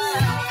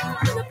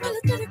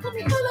 Unapologetic when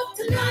we pull up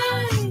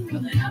tonight.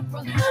 Roll it up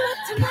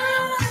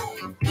tonight.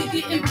 We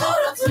getting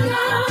pulled up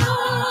tonight.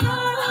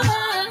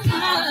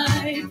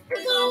 We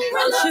gon'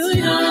 roll up tonight.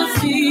 You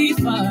see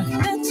far,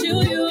 that you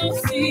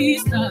see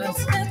stars,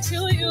 that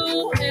you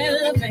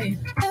elevate,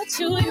 that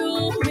you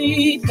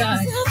meet God.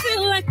 I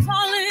feel like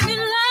falling in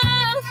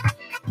love.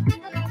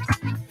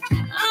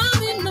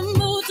 I'm in the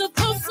mood to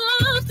pull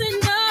something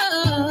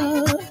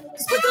up.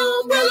 Cause we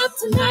gon' roll up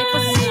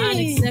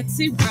tonight.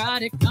 Sexy,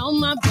 erotic on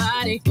my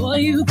body. Boy,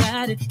 you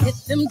got it. Hit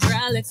them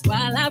dry licks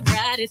while I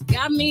ride it.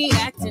 Got me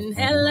acting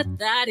hella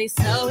thotty.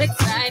 So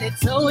excited,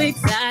 so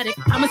exotic.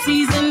 I'm a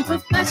seasoned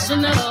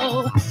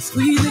professional.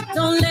 Squeeze it,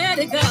 don't let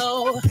it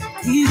go.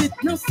 Keep it,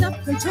 no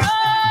self-control.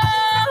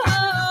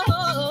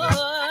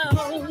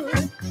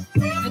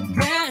 I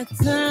got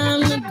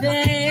time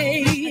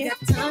today. I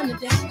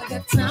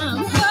got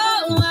time.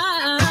 Oh, I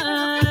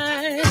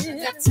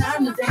got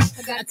time today.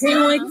 I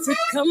can't wait to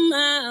come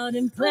out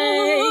and play.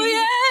 Oh,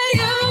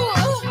 yeah, you.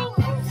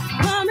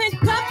 Come and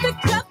cup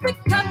it,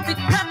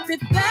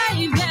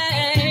 baby.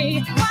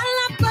 While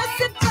I bust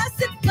it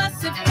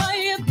for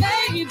you,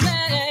 baby.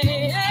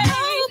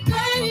 Oh,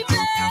 baby.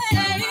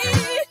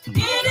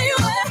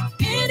 Anywhere,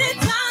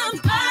 anytime,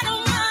 I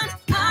don't mind.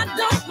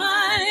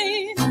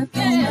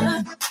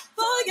 Yeah.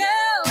 For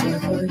you.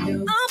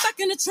 I'm back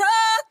in the truck.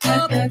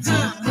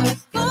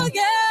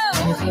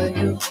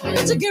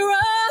 Let you get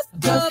rough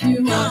up, for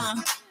you.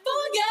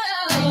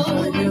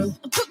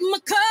 Put my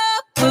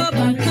cup up,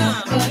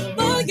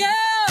 for you.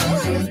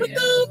 We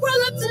gon'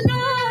 roll up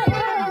tonight.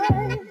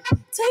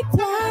 Take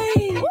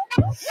flight,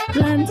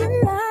 blinding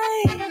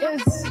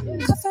lights.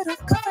 Cuff it up,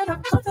 cuff it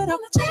up, cuff it up.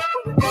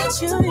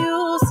 Bet you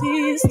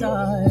see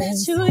stars. Bet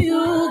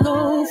you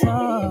go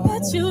far.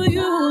 Bet you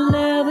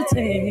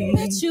levitate.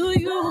 Bet you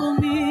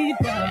meet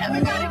God.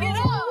 Everybody get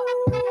up.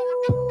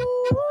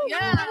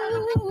 Yeah.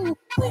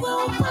 We gon'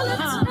 roll up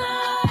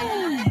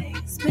tonight.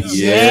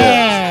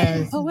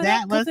 Yes,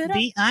 that was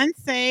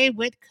Beyonce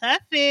with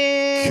Cuff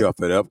It. Cuff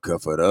it up,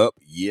 cuff it up.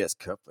 Yes,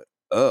 cuff it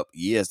up.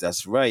 Yes,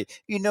 that's right.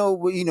 She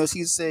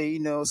say,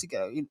 she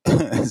got,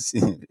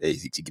 hey,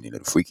 she getting a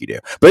little freaky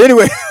there. But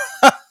anyway,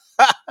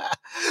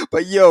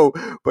 but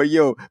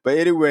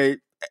anyway,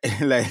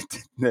 like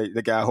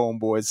the guy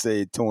homeboy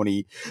said,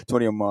 Tony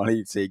Amon,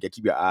 he said,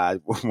 keep your eyes,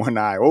 one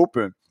eye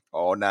open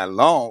all night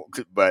long.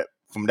 But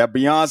from that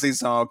Beyonce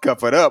song,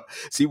 Cuff It Up,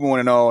 she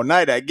wanted all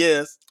night, I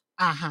guess.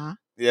 Uh-huh.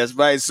 That's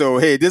right. So,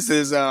 hey, this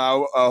is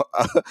our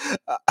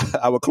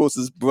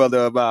closest brother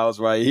of ours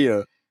right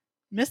here.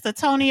 Mr.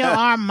 Tonio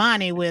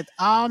Armani with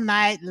All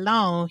Night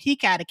Long. He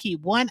got to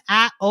keep one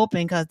eye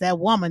open because that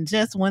woman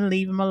just wouldn't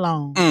leave him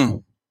alone.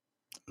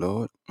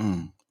 Lord.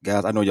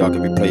 Guys, I know y'all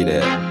can replay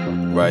that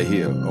right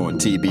here on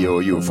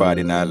TBOU,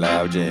 Friday Night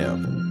Live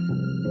Jam.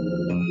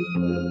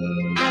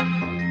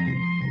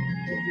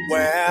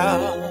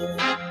 Well,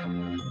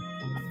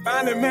 I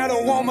finally met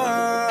a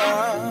woman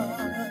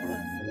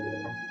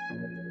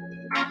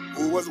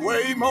who was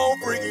way more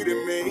freaky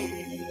than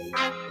me.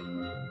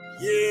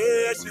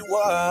 Yeah, she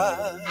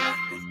was.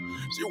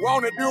 She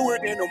wanna do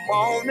it in the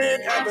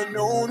morning,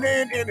 afternoon,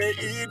 and in the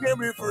evening,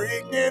 we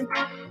freaking.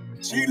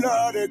 She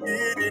love to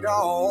get it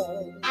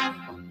on.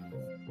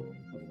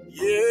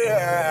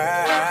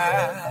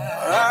 Yeah,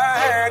 I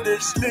had to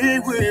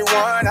sleep with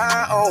one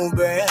eye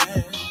open.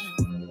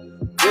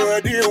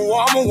 But this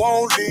woman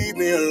won't leave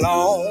me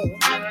alone.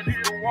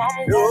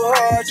 No,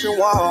 she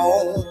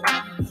won't.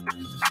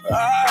 I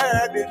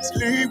had to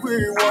sleep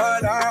with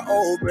one eye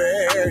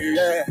open,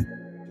 yeah.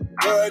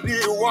 But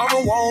this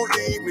woman won't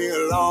leave me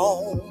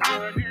alone.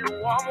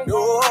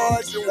 No,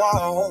 she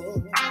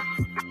won't.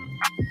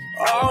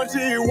 All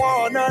she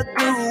wanna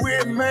do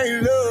is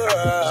make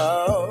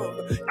love,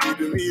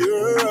 keeping me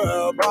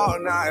up all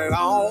night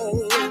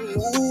long.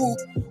 Ooh.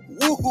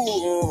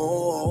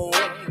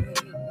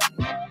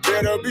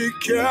 Better be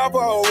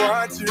careful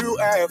what you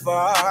ask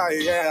for,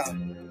 yeah.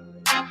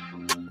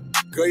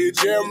 'Cause you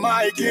just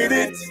might get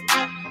it.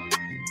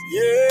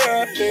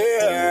 Yeah.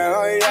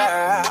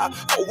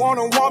 I want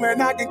a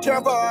woman I can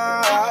care for.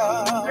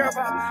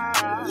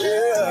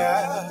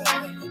 Yeah.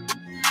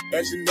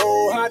 And she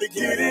know how to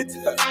get it.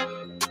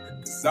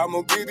 'Cause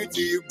I'ma give it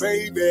to you,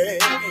 baby.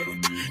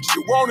 She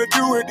wanna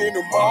do it in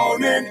the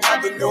morning,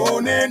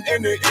 afternoon, and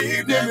in the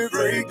evening, we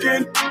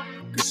freaking.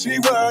 'Cause she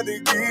wanna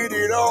get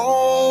it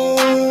on,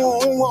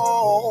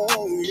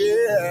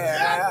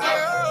 yeah.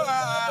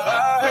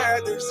 I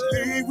had to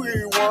sleep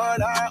with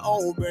one eye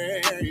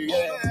open,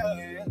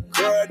 yeah.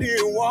 'Cause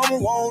this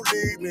woman won't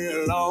leave me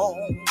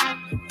alone.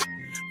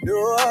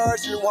 No,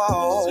 she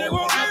won't. She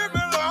won't leave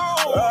me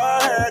alone. I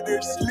had to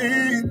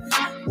sleep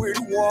with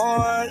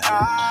one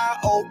eye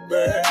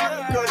open.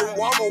 'Cause the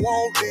woman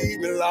won't leave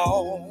me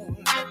alone.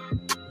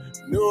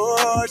 No,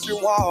 she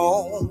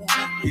won't.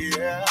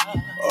 Yeah.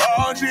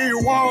 All she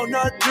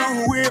wanna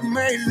do is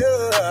make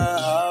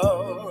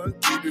love,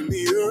 keeping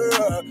me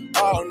up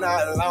all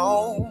night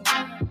long.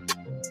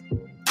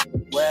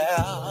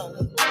 Well,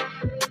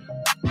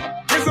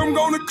 guess I'm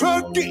gonna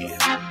cook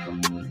it.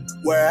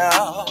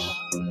 Well,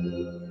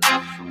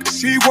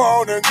 she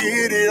wanna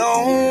get it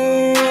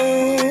on.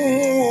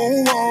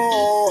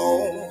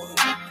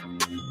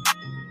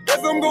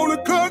 Guess I'm gonna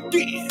cook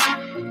it.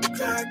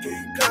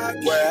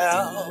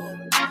 Well,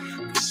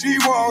 she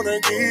wanna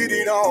get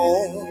it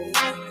on.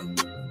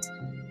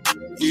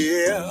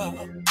 Yeah.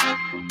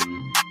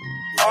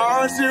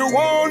 All she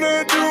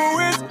wanna do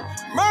is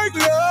make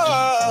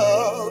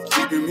love,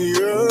 keeping me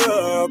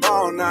up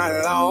all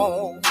night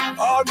long.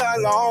 All night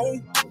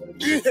long.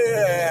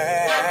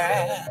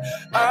 Yeah.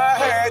 I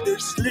had to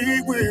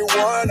sleep with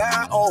one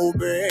eye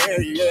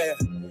open, yeah.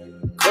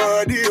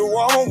 'Cause this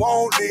woman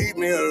won't leave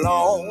me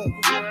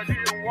alone.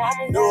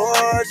 No,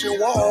 she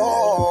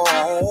won't.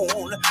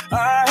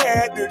 I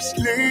had to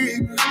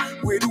sleep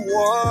with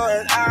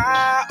one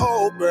eye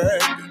open.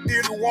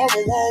 This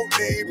woman won't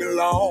leave me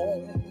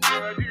alone.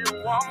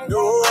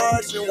 No,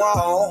 she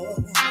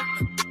won't.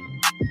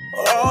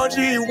 All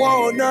she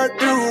wanna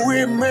do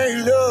is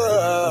make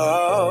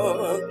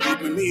love,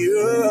 keeping me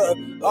up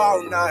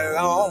all night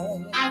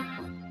long.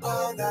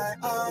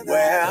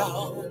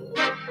 Well,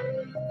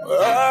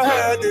 I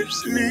had to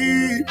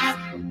sleep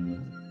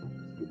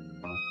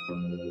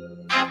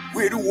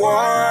with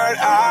one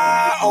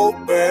eye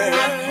open.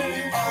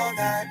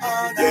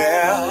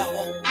 Yeah,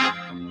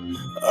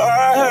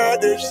 I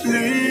had to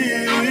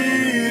sleep.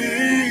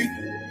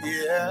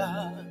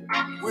 Yeah,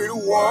 with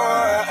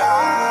one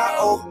eye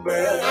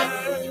open.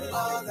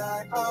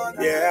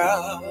 Yeah.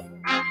 yeah.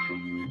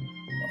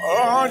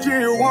 All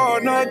you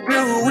wanna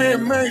do is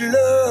make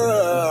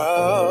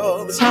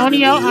love.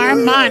 Antonio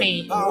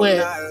Armani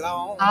with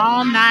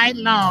All Night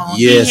Long.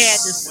 Yes. He had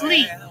to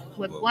sleep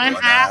with one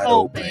eye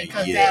open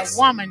because yes. that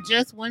woman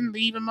just wouldn't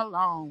leave him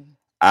alone.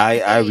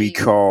 I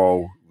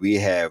recall we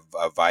have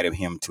invited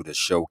him to the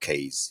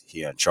showcase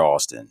here in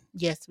Charleston.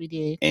 Yes, we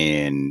did.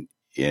 And,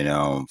 you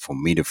know, for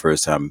me, the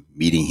first time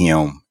meeting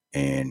him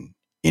and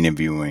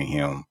interviewing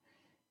him,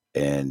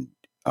 and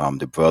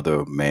the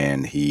brother,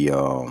 man, he,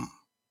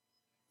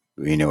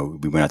 you know,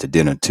 we went out to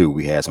dinner too.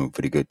 We had some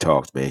pretty good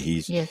talks, man.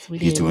 He's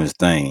doing his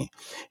thing.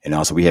 And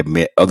also we have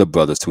met other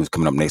brothers too who's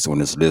coming up next on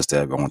this list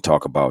that I want to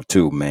talk about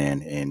too,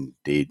 man. And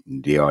they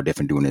are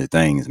definitely doing their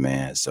things,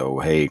 man. So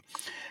hey,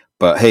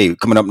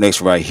 coming up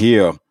next right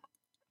here,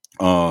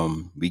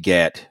 we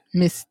got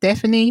Miss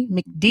Stephanie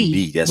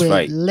McD. That's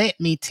right. Let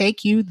Me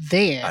Take You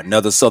There.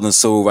 Another Southern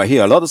Soul right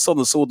here. Another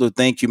Southern Soul.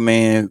 Thank you,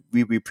 man.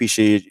 We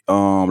appreciate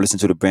listening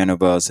to the band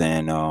of us,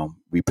 and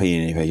we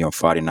playing it here on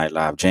Friday Night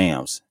Live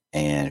Jams,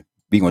 and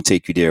we gonna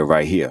take you there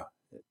right here.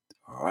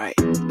 All right,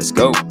 let's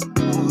go.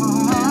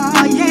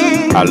 Oh,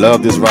 yeah. I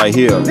love this right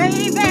here.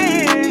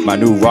 Baby. My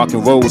new rock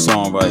and roll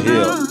song right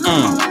here.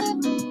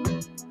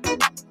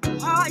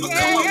 Oh,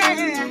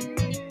 yeah.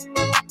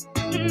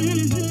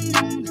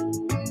 Mm-hmm.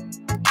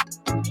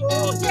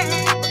 Oh,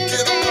 yeah.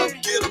 Get 'em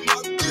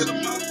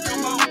up,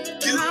 come on.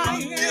 Get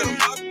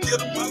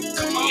 'em up,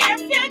 come on.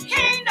 If you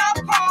came to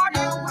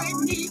party with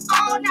me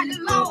all night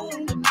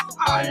long,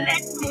 oh,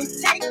 let me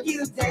take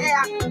you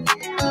there.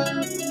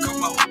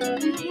 Come on.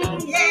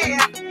 Yeah.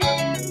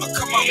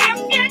 Come on. If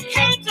you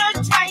came to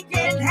drink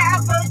and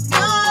have a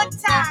good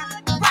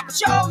time, put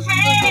your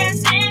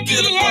hands in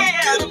the air.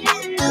 Get 'em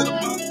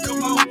up,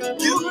 come on.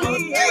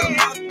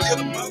 Get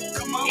 'em up,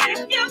 come on. If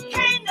you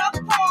came to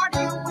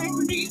party with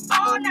me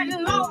all night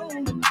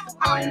long,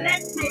 oh,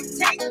 let me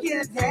take you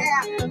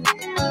there.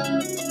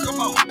 Come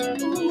on.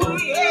 Ooh,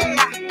 yeah.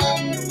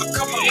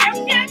 Come on. If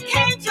you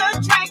came to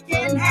drink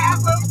and have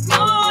a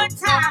good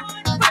time,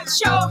 put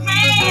your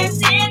hands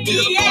in the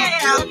air.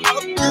 Get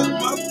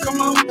 'em up,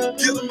 come on.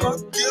 Get 'em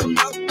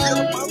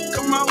up,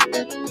 come on.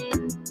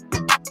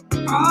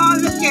 Oh,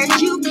 look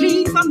at you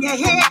clean from your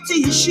head to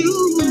your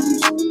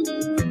shoes.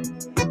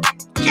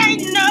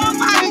 Can't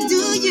nobody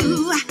do you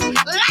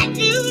like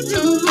you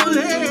do.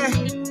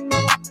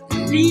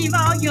 Leave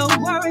all your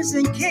worries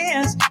and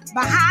cares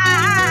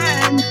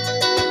behind.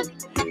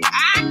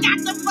 I got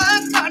the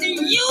bug honey,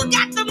 you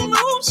got the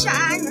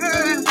moonshine,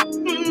 girl.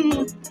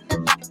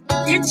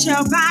 Get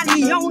your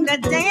body on the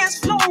dance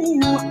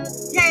floor,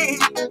 yeah.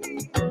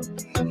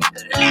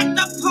 Let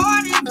the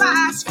party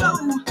vibes flow.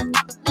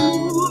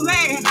 Ooh,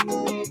 man.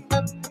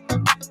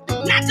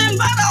 Nothing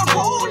but a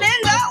hole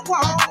in the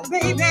wall,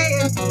 baby.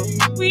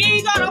 We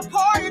gonna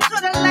party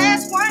till the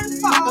last one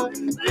fall.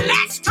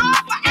 Let's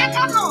talk for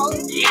alcohol.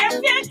 If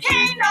you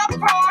came to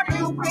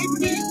party with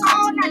me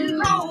all night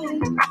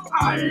long,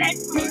 oh, let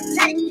me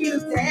take you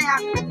there.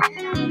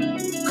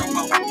 Come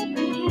on.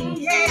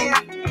 Yeah.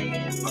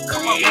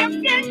 Come on. If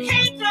you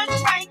came to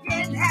drink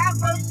and have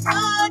a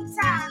good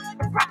time,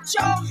 put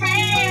your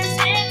hands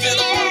in the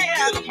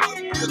air.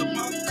 Get 'em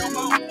up, come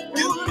on.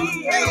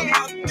 Ooh,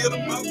 yeah. Get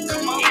 'em up,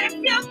 come on. If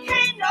you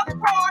came to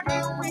party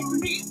with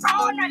me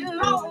all night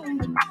long,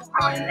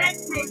 oh, let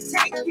me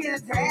take you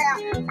there.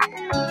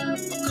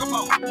 Come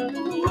on.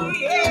 Ooh,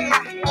 yeah.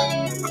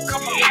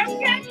 Come on. If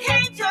you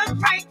came to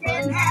drink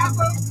and have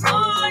a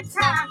good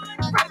time,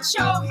 put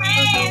your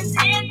hands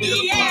in the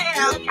air.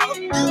 Get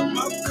 'em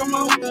up, come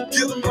on.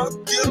 Get 'em up,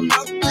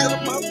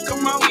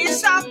 come on.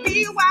 It's a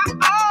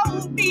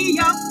BYO, be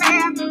your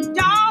fair.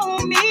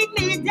 Don't meet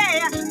me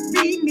there,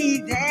 meet me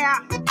there.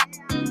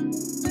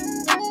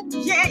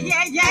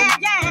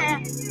 Yeah.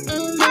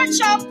 Put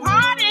your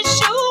party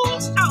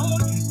shoes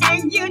on,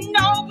 and you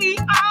know we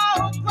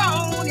all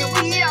grown and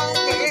we don't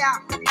care.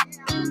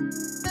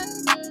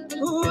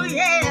 Ooh,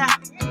 yeah.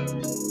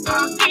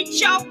 Get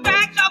your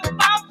back up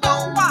off the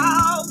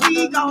wall.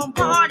 We gon'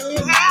 party,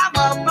 have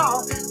a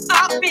ball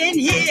up in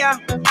here.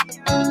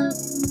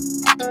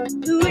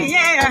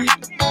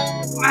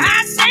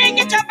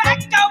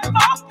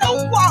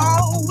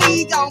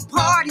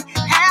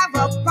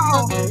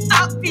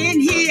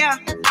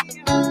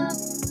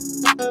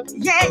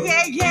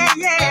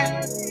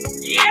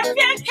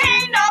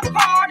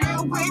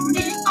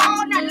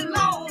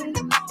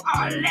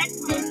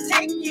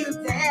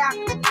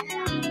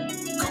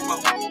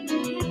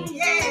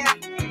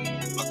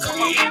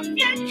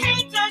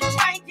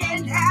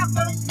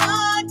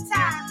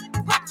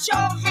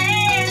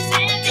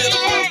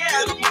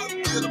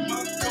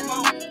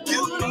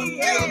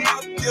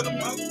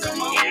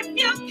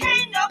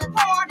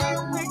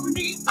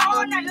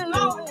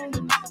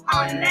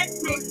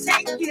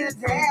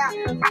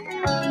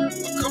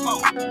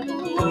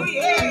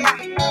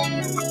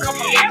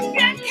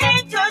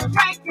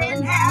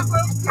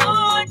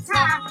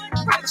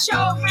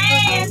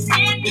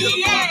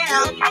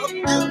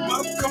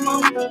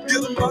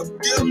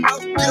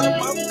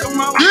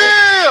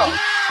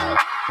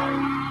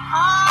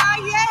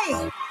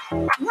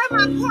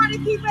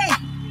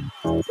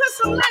 Put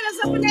some letters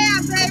up in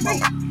there, baby.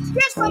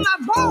 This for my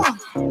boy.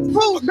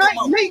 Food, night,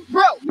 meat,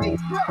 bro.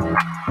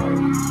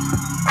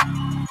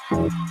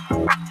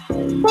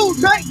 Food,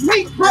 night,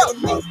 meat, bro.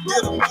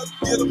 Get 'em up,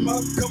 get 'em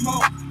up, come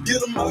on.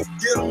 Get 'em up,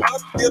 get 'em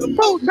up, get 'em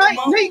up. Food, night,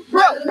 meat,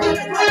 bro.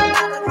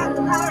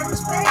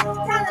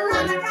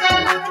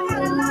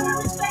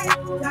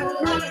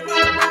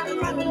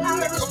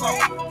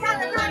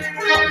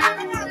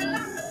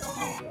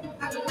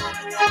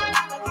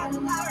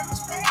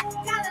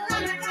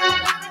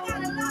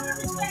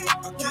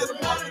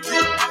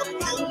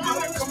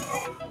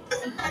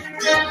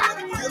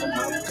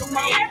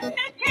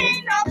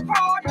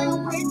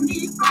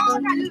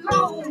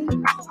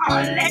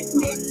 Let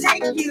me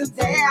take you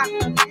there.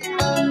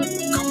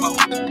 Come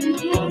on.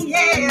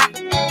 Yeah.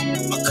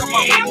 Come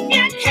on. If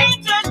you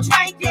came to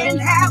drink and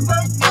have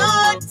a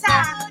good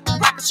time,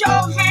 put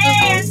your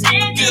hands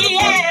in the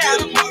air.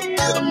 Get 'em up,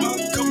 get 'em up,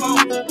 come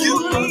on. Get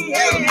 'em up,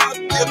 get 'em up,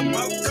 get 'em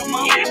up, come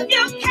on. If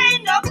you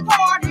came to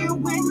party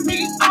with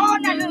me all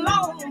night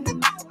long,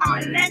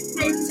 let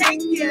me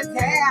take you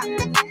there.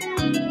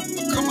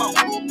 Come on.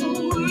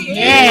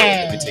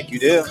 Yeah. Let me take you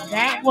there.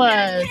 That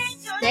was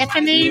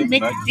Stephanie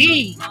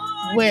McD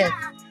with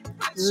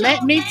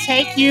Let Me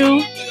Take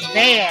You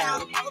There.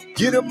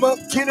 Get 'em up,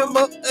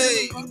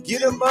 hey.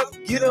 Get 'em up,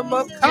 get 'em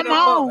up, Come get 'em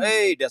on. up.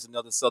 Hey, that's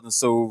another Southern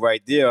Soul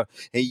right there.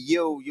 Hey,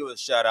 yo, a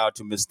shout out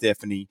to Miss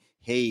Stephanie.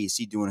 Hey,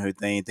 she doing her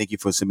thing. Thank you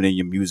for submitting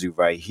your music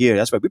right here.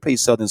 That's right. We play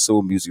Southern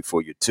Soul music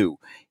for you too.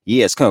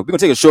 Yes, come on. We're going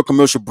to take a short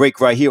commercial break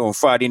right here on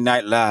Friday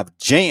Night Live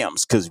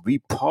Jams because we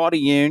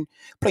partying,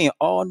 playing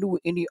all new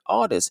indie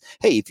artists.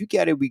 Hey, if you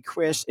got a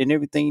request and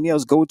everything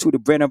else, go to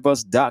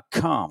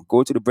thebrandofus.com.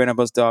 Go to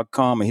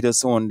thebrandofus.com and hit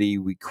us on the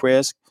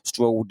request,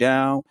 scroll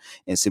down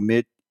and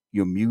submit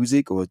your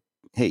music, or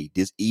hey,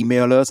 just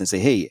email us and say,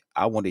 hey,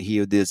 I want to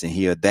hear this and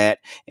hear that.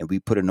 And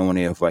we put it on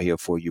there right here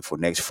for you for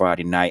next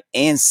Friday night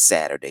and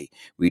Saturday.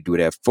 We do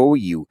that for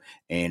you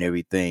and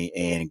everything.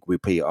 And we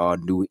play all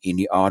new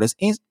indie artists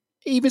and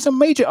even some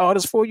major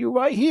artists for you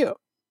right here.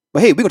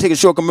 But hey, we're going to take a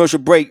short commercial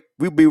break.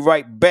 We'll be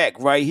right back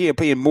right here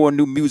playing more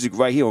new music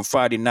right here on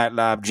Friday Night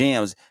Live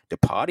Jams. The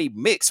party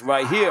mix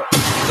right here.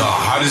 The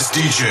hottest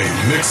DJ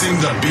mixing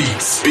the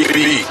beats. Mixing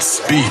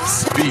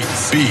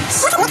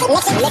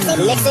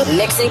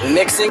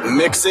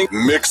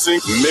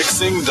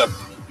the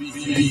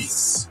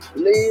beats.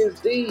 Liz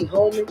D,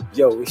 homie.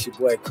 Yo, it's your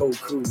boy Cole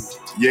Cruz.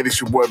 Yeah, this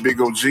your boy Big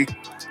OG.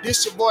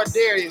 This your boy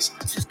Darius.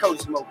 This is Coach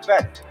Smoke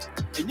Better.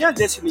 And you're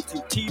listening to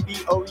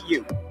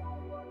TBOU.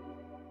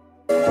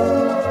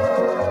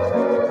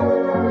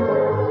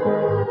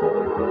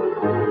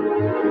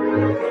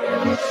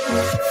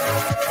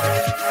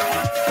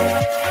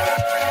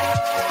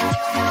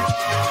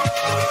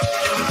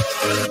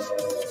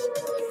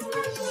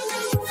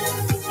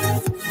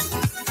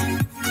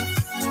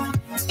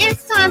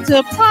 It's time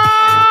to party!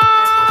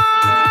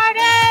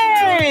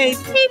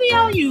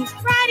 TBOU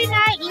Friday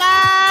Night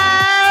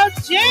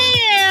Live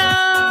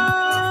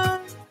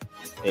Jam!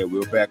 Hey,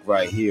 we're back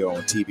right here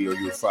on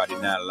TBOU Friday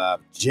Night Live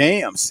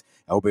Jams.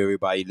 I hope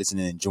everybody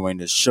listening and enjoying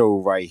the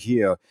show right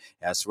here.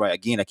 That's right.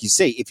 Again, like you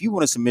say, if you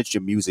want to submit your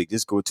music,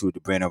 just go to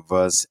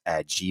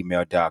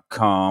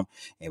thebrandofus@gmail.com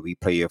and we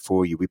play it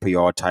for you. We play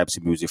all types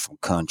of music from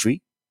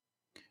country,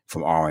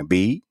 from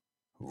R&B,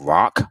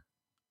 rock,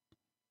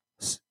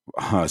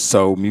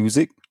 soul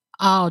music.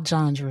 All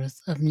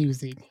genres of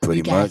music.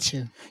 Pretty much.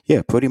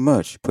 Yeah, pretty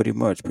much.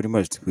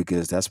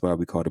 Because that's why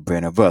we call the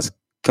Brand of Us.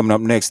 Coming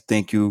up next,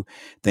 thank you,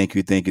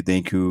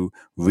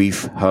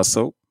 Reef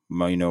Hustle.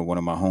 One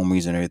of my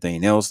homies and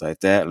everything else like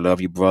that. Love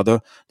you,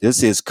 brother.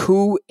 This is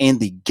Cool in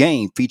the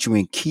Game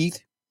featuring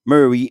Keith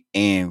Murray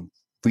and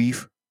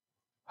Reef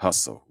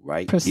Hustle,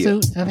 right?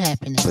 Pursuit of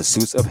Happiness.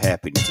 Pursuits of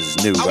Happiness is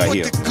new I right want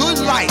here. the good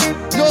life.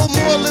 No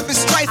more living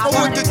strife. I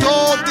want the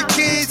dog, the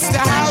kids, the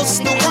house,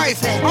 the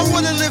wife. I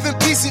want to live in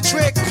peace and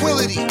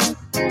tranquility.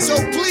 So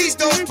please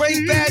don't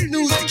bring bad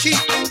news to keep.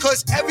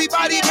 Cause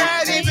everybody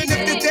mad, even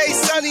if the day's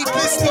sunny.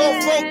 Pissed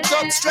off, roped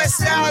up,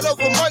 stressed out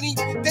over money.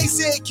 They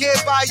say it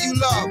can't buy you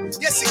love.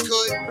 Yes, it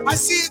could. I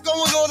see it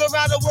going on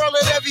around the world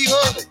in every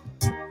hood.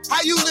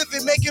 How you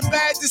living, making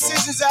bad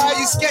decisions, or how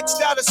you sketched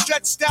out or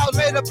stretched out,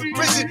 laid up in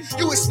prison.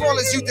 You as small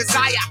as you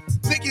desire,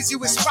 big as you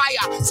aspire.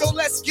 So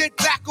let's get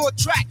back on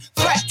track,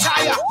 flat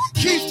tire.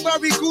 Keith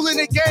Murray, Cool in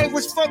the Game,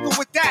 was fucking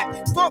with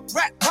that. Funk,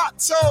 rap,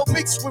 pop, soul,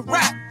 mixed with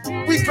rap.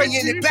 We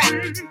bringing it back,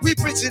 we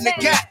bridging the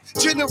gap.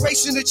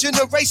 Generation to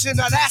generation,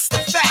 now that's the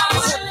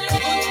fact.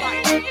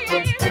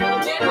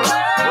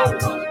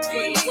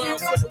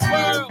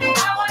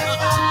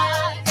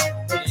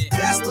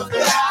 That's the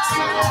fact.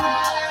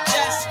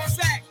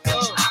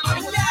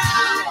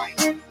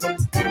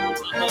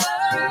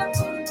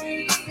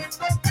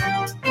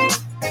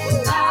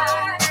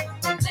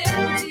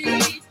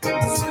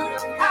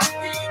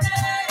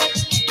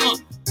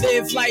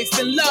 Live life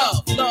and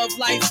love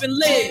life and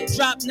live.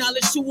 Drop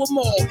knowledge to them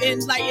all,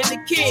 enlighten the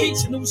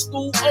kids. New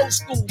school, old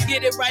school,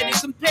 get it right and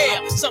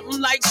compare. Something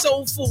like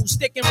soul food,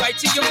 sticking right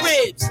to your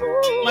ribs.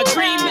 My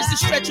dream is to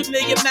stretch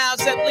 1,000,000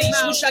 miles at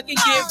least. Wish I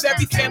could give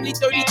every family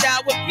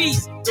 30,000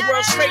 apiece. The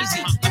world's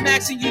crazy, I'm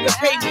asking you to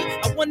pay me.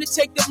 I want to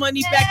take the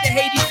money back to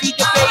Haiti, feed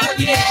the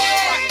baby.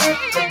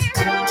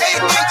 Hey,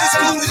 man, just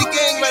cool to the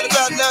gang right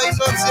about now, you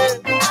know what I'm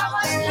saying?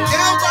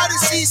 Everybody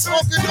see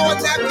smoking on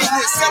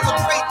happiness.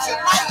 Celebrate your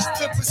life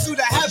to pursue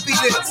the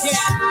happiness.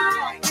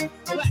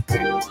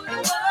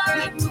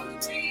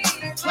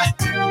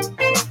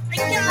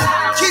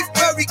 Keep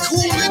very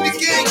cool in the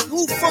gang.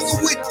 Who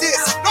fucking with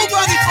this?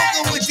 Nobody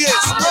fucking with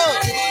this.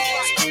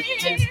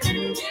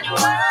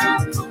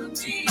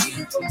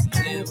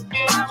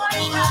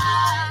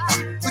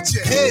 Put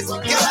your hands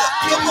together.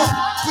 Come on,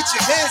 put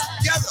your hands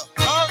together.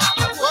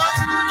 What?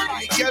 In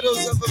the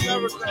ghettos of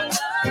America.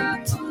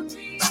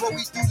 What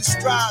we do to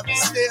strive and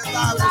stay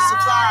alive and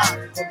survive.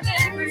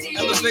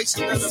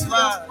 Elevation of the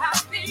mind.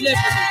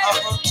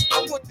 I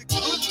want the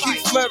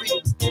Keith Murray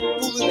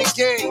ruling the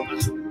game.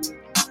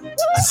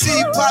 I see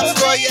you, Pops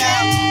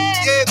Royale.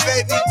 Yeah,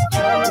 baby.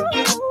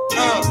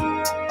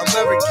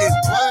 American.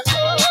 What?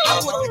 I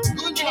want the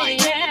good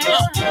life.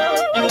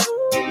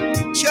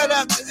 Shout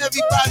out to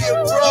everybody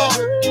abroad.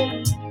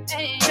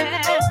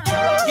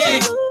 Yeah,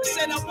 I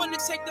said I want to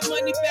take the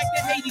money back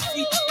to Haiti,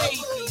 feed the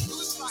baby.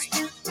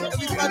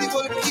 Everybody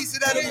want a piece of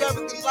that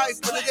American life,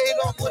 but it ain't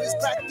all what it's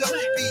cracked up to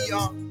be,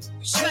 y'all.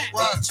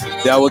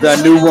 That was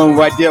that new one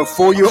right there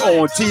for you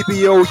on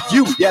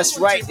TBOU. That's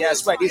right.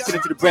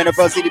 Listening to the Brand of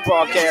Us City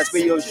Podcast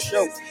Radio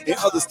Show and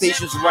other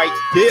stations right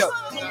there.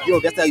 Yo,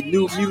 that's that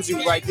new music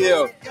right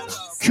there.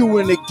 Q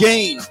in the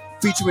Game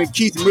featuring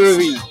Keith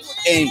Murray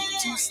and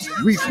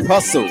Reef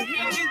Hustle.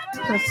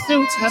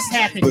 Pursuit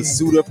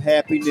of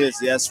Happiness.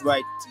 That's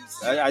right.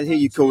 I hear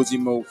you, Cozy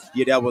Mo.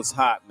 Yeah, that was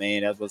hot,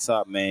 man. That was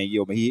hot, man.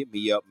 Yo, man, he hit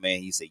me up, man.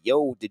 He said,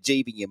 yo, the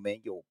JB,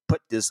 man, yo,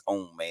 put this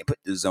on, man. Put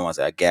this on. I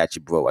said, I got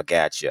you, bro. I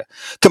got you.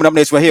 Coming up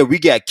next right here, we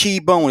got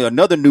Keybone,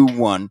 another new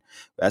one.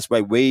 That's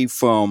right, way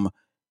from...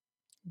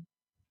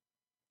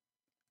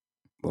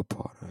 What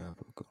part of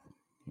Africa?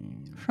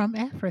 From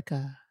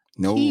Africa.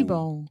 No.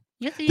 Keybone.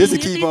 Yes, this is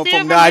Keybone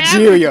from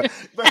Nigeria.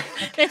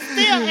 It's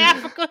still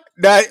Africa.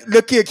 Now,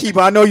 look here,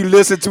 Keybone. I know you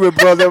listen to it,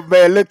 brother.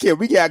 Man, look here.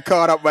 We got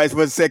caught up right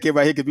for a second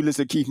right here because we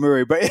listen to Keith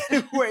Murray. But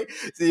anyway,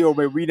 see, yo,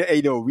 man, we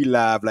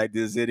live like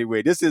this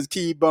anyway. This is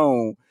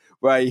Keybone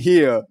right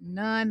here.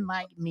 None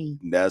like me.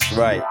 That's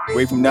right.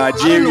 Way from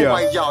Nigeria.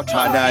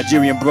 My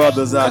Nigerian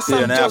brothers out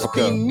there in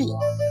Africa. I'm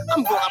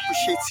gonna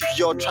appreciate if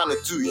you're trying to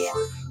do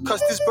you. Cause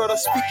this brother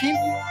speaking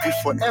will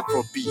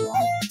forever be me.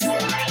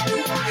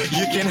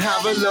 You can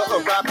have a lot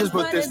of rappers,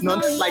 but there's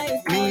none like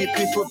me.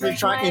 People been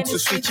trying to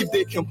switch if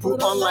they can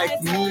put on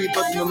like me.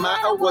 But no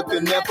matter what,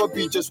 there'll never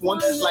be just one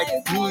like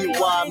me.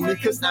 Why me?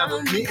 Cause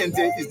I'm me and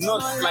there is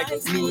none like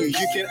me.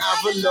 You can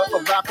have a lot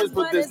of rappers,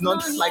 but there's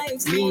none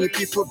like me.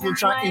 People been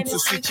trying to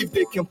switch if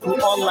they can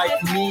put on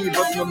like me.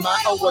 But no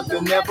matter what,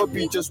 there'll never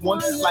be just one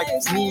like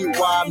me.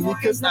 Why me?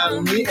 Cause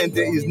I'm me and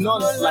there is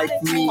none like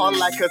me.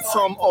 Unlike a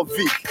Tom or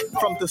Vic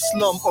from the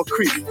slum or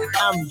creek,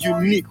 I'm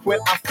unique. When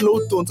I flow,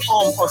 don't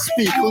or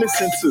speak.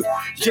 Listen to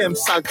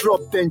gems I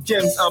drop, then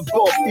gems I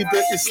bob. Either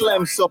it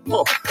slams or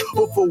pop,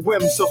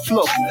 overwhelms or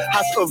flop.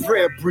 Has a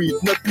rare breed,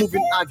 not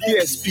moving at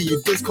their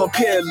speed. Don't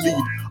compare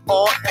lead.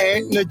 All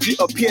energy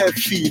appear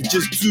feed,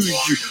 just do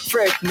you.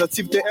 Fret not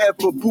if they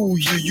ever boo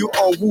you. You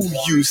are who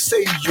you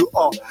say you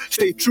are.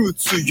 Stay true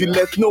to you.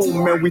 Let no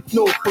man with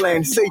no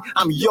plan say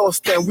I'm yours,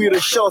 stand with a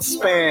short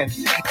span.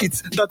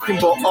 It's nothing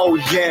but all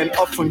yan.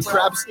 Often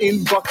crabs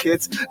in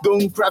buckets.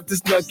 Don't grab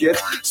this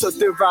nugget, so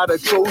they rather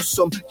throw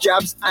some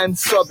jabs and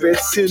sub it.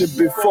 Seen it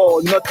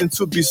before, nothing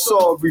to be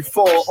sorry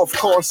for. Of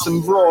course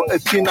I'm raw, a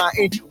thing I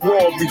ain't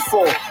raw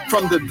before.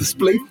 From the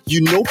display,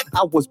 you know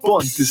I was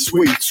born this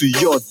way. To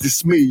your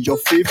dismay, your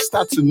faith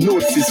start to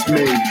notice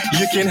me.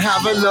 You can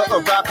have a lot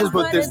of rappers,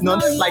 but there's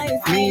none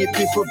like me.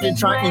 People been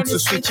trying to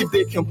switch if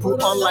they can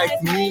put on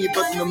like me.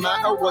 But no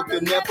matter what,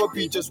 there'll never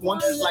be just one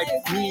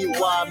like me.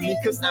 Why me?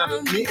 Cause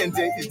I'm me and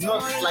there is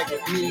none like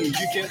me.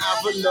 You can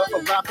have a lot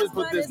of rappers,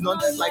 but there's none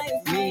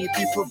like me.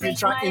 People been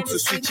trying to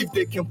switch if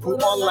they can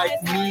put on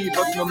like me.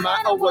 But no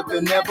matter what,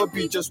 there'll never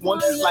be just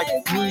one like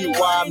me.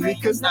 Why me?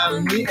 Cause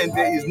I'm me and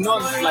there is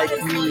none like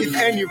me. If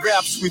any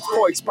raps with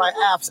points by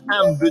apps,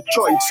 I'm the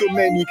choice. So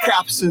many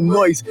caps and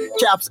noise,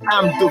 caps,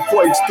 I'm the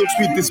voice. Don't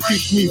with the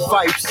speak me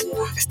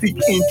vibes. Stick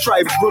in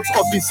tribes, ropes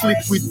up in sleep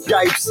with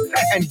gipes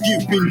and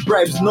giving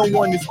bribes. No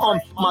one is on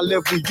my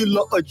level. You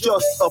lot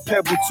adjust a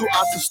pebble too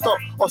hard to stop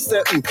or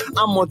settle.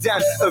 I'm more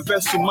than a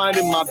vessel,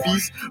 minding my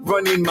beast,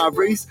 running my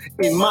race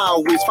in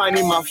my ways,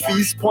 finding my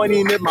feast,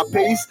 pointing at my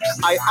pace.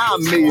 I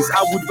am amazed.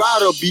 I would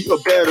rather be a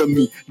better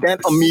me than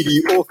a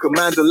mediocre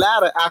man. The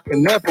latter I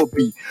can never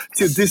be.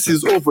 Till this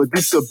is over,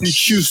 this a big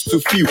shoes to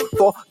fill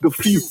for the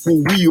few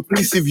who will.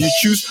 Please, if you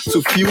choose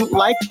to feel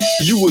like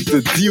you with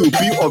the deal.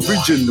 Be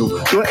original.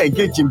 Don't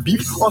engage in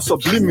beef or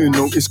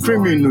subliminal. It's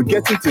criminal.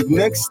 Getting to the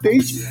next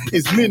stage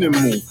is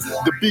minimal.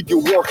 The bigger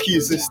walk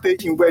is in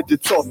staying where the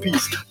top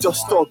is.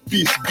 Just talk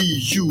peace, be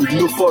you,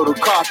 no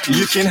photocopy.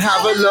 You can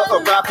have a lot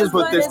of rappers,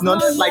 but there's none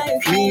like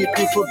me.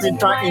 People been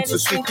trying to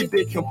switch it,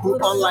 they can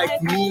put on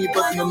like me.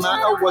 But no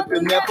matter what,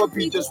 there'll never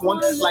be just one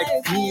like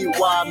me.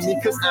 Why me?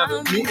 Cause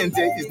I'm me and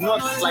there is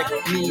none like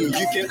me.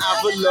 You can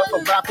have a lot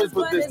of rappers,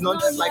 but there's none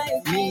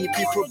like me.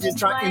 People been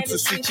trying to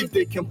switch it,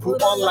 they can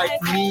put on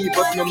like me.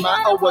 But no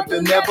matter what,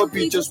 there'll never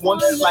be just one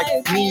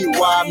like me.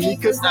 Why me?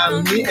 Cause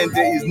I'm me and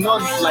there is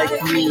none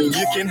like me.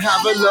 You can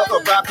have a lot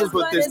of rappers,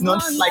 but there's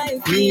none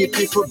like me.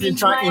 People been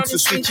trying to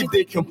switch it,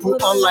 they can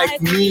put on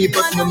like me.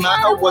 But no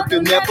matter what,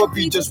 there'll never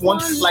be just one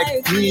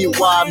like me.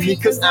 Why me?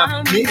 Cause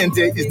I'm me and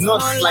there is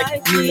none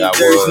like me.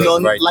 There is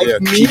none right like there.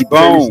 me. Keep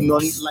There is on.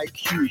 none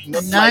like you.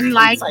 None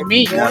like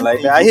me. Not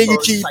like that. I hear you,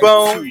 Keep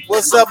on.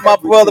 What's up, my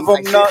brother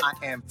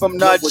from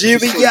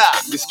Nigeria?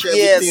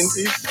 Yes.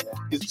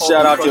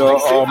 Shout out to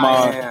all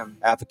my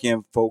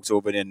African folks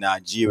over there in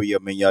Nigeria.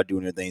 Man, y'all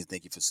doing your things.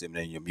 Thank you for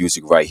submitting your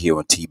music right here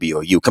on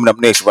TBOU. Coming up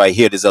next right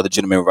here, this other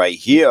gentleman right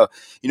here.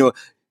 You know,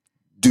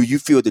 do you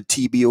feel the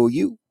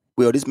TBOU?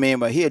 Well, this man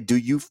right here, do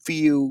you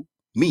feel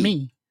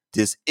me?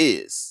 This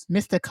is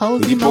Mr.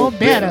 Cozy Mo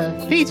Better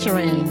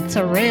featuring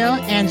Terrell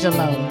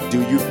Angelo.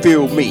 Do you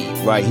feel me?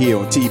 Right here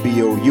on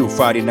TBOU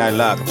Friday Night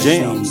Live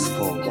Jams.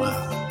 For a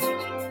while,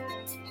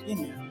 you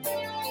know,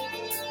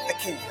 I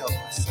can't help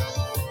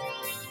myself.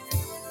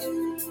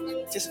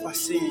 Just by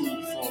seeing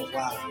you for a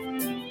while,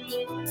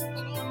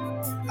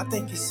 I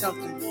think it's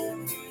something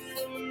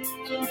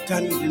that I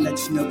need to let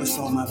you know what's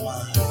on my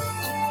mind.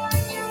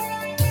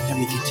 Let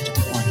me get to the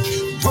point.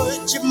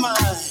 Would you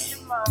mind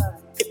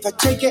if I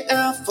take you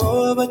out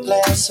for a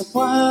glass of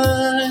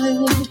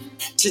wine?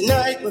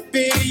 Tonight would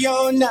be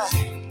your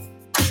night.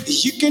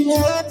 You can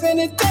have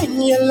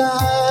anything you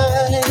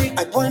like.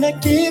 I wanna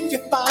give you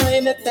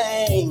finer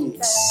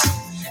things,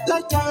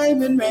 like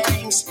diamond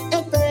rings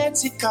and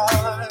fancy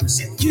cars.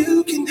 And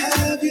you can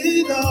have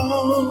it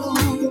all,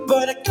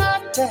 but I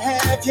got to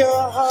have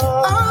your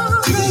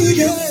heart. Do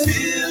you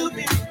feel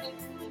me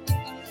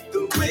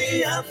the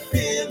way I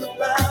feel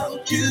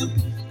about you?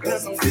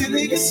 Cause I'm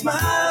feeling your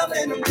smile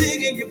and I'm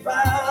digging your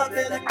vibe,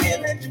 and I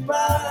can't let you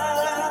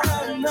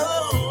by. No.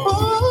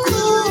 Do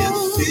you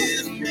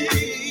feel me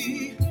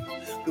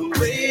the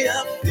way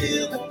I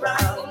feel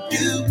about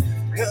you?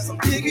 Cause I'm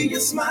digging your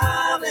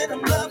smile and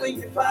I'm loving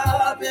your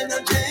vibe, and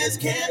I just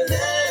can't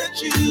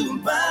let you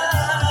by.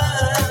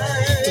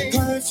 The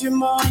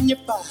perfume on your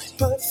body,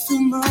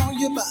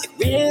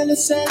 it really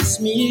sets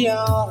me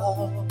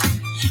off.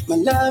 My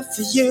love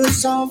for you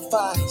is on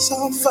fire,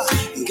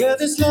 Girl,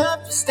 this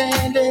love is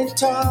standing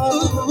tall.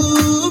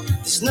 Ooh,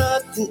 there's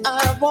nothing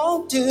I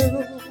won't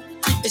do.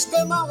 It's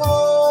been my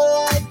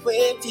whole life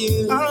with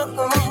you.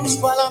 It's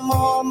while I'm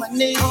on my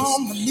knees,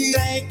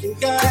 thanking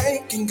God,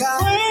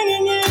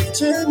 bringing it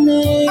to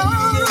me.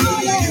 Do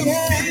you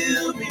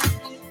feel me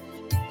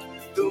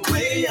the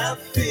way I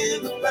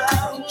feel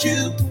about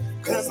you?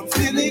 Cause I'm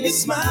feeling your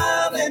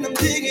smile and I'm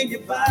digging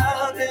your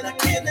vibe, and I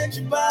can't let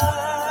you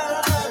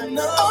by.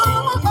 No.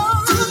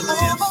 Do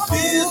you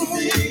feel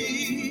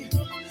me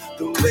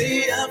the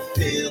way I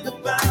feel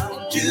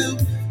about you?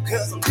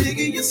 Cause I'm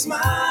digging your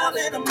smile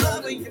and I'm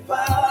loving your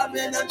vibe,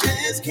 and I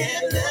just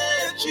can't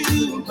let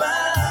you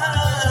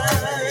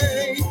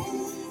by.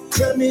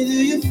 Tell me,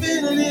 do you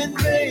feel it,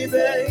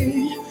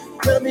 baby?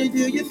 Tell me,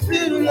 do you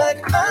feel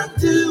like I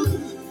do?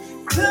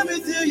 Tell me,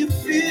 do you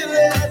feel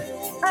it?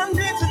 I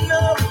need to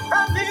know.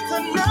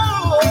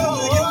 Do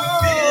you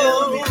feel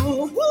me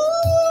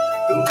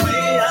the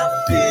way I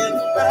feel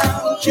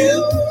about you?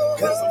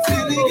 Cause I'm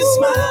feeling your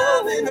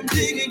smile and I'm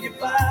digging your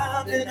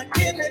vibe, and I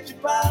can't let you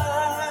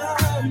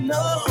by.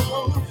 No.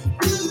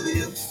 Do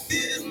you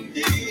feel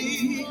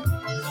me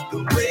the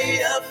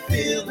way I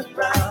feel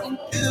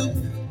about you?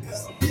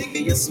 Cause I'm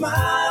digging your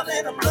smile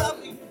and I'm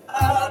loving your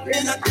vibe,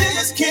 and I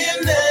just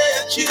can't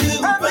let you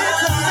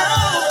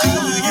by. Do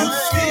you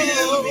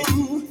feel me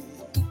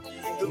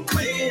the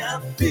way I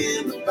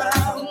feel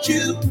about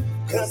you?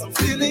 Cause I'm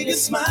feeling your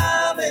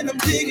smile and I'm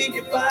digging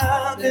your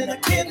vibe, and I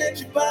can't let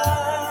you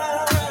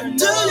by.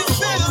 Do you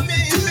feel me,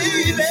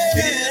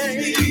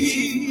 baby? Do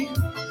you feel me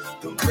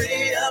the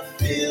way I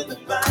feel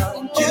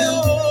about you?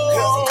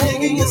 Cause I'm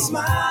digging your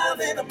smile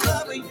and I'm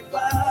loving your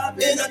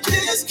vibe, and I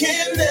just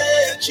can't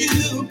let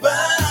you by.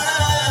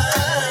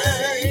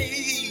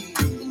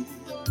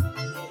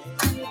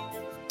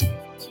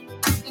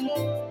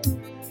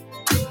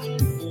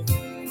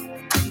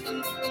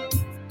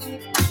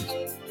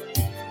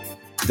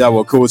 That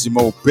was Cozy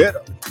Mo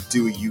Better.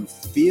 Do you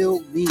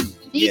feel me?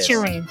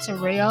 Featuring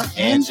Terrell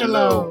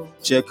Angelo.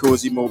 Check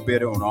Cozy Mo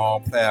Better on all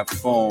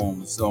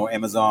platforms, on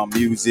Amazon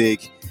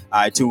Music,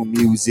 iTunes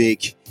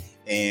Music,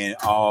 and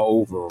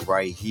all over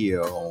right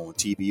here on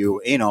TBOU,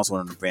 and also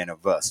on the brand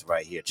of us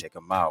right here. Check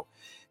them out.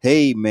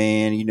 Hey,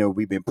 man, you know,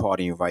 we've been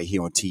partying right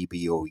here on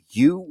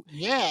TBOU.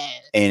 Yeah.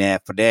 And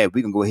after that,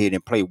 we can go ahead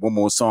and play one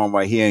more song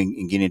right here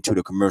and get into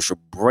the commercial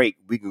break.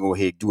 We can go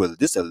ahead and do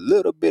just a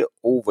little bit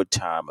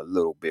overtime, a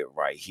little bit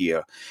right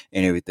here,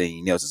 and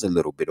everything else. Just a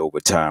little bit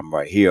overtime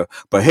right here.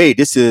 But hey,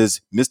 this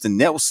is Mr.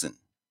 Nelson.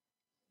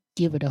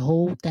 Give it the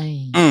whole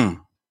thing.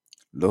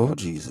 Lord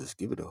Jesus,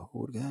 give it the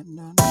whole damn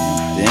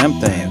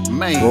thing.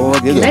 Man, boy,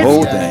 give it the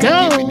whole thing.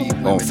 Go.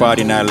 On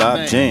Friday Night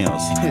Live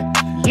Jams.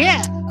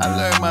 Yeah. I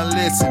learned my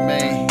lesson,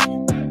 man.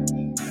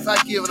 If I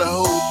give her the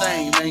whole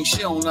thing, man, she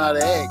don't know how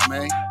to act,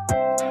 man.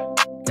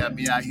 Got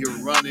me out here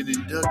running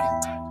and ducking.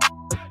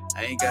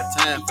 I ain't got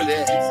time for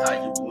that.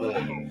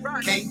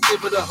 Can't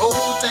give her the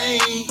whole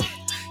thing.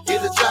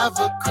 It'll drive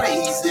her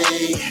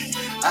crazy.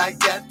 I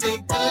got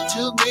that good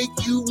to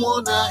make you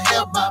wanna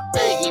have my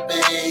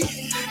baby.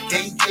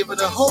 Can't give her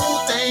the whole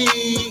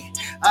thing.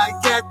 I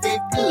got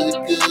that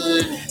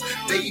good.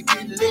 Baby,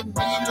 let me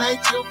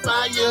light your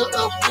fire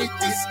up with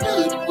this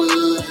good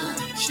wood.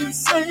 She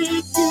said,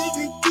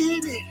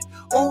 get it.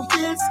 Oh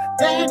yes,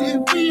 daddy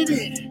with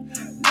it.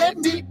 Let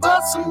me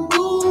bust some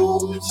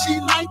moves. She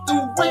liked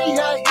the way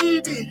I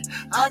hit it.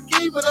 I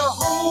gave her the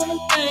whole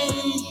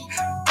thing.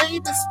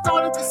 Baby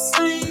started to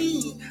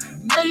sing.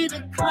 Made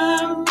a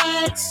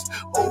climax.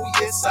 Oh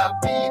yes, I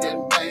beat it,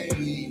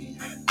 man.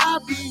 I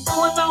be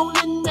going on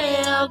in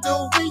there.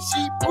 The way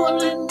she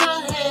pulling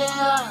her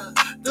hair.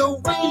 The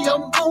way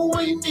I'm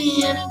going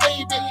in,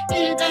 baby,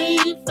 it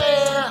ain't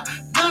fair.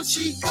 Now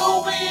she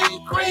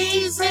going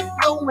crazy,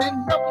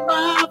 blowing up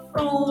my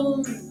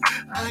phone.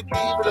 I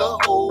gave her the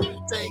whole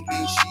thing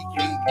and she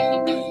can't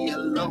leave me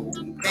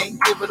alone. Can't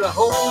give her the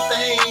whole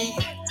thing,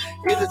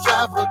 it'll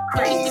drive her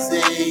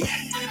crazy.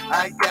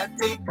 I got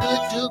that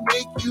good to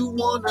make you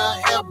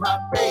wanna have my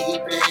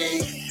baby.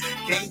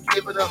 Can't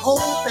give her the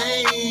whole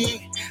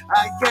thing,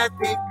 I got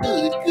that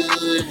good.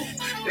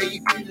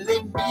 Baby,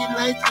 let me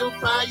light your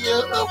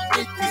fire up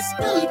with this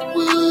good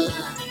wood.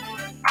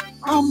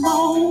 I'm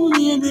all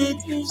in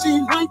it.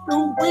 She like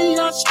the way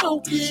I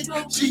stroke it.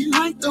 She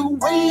like the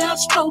way I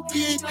stroke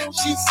it.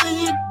 She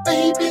said,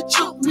 baby,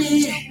 choke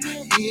me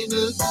in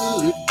a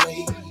good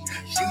way.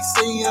 She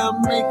say I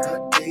make her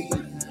day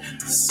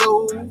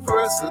so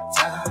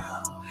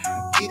versatile.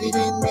 Get it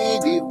in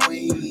any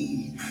way.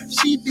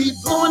 She be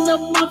blowing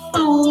up my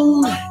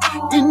phone,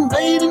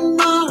 invading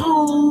my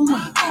home,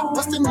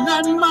 busting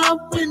out my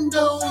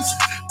windows,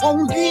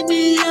 won't leave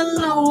me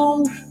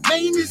alone.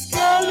 Man, this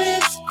girl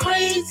is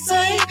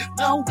crazy.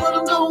 Now what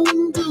I'm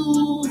gonna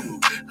do?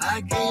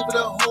 I gave her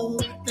the whole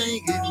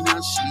thing and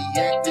now she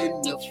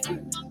acting a fool.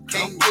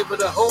 Can't give her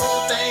the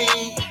whole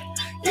thing,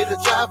 it'll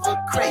drive her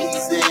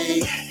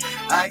crazy.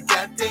 I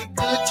got that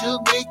good to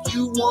make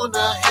you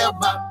wanna have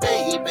my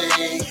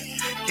baby.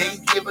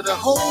 Can't give her the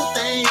whole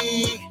thing,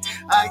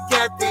 I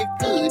got that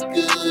good.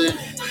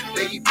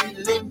 Baby,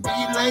 let me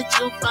light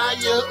your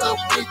fire up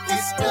with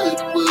this good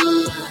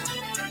wood.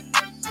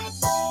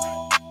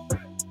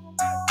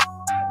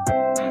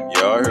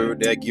 Y'all heard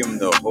that? Give him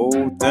the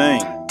whole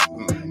thing.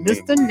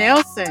 Mr.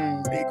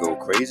 Nelson. They go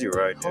crazy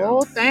right now.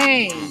 Whole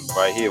thing.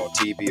 Right here on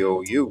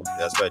TBOU.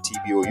 That's right,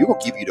 TBOU gonna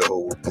give you the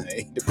whole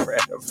thing. The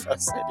Brand of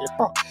Us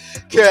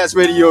Cast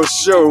Radio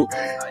Show.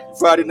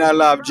 Friday Night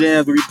Live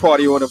Jams. We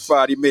party on a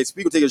Friday mix.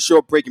 We gonna take a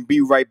short break and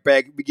be right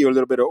back. We give a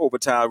little bit of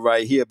overtime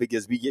right here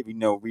because we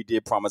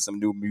did promise some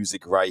new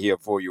music right here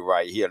for you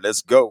right here.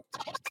 Let's go.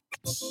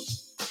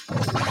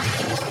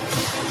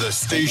 The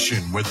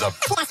station with the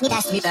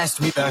best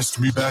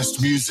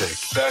music.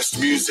 Best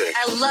music.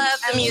 I love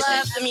the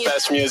music.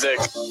 Best music.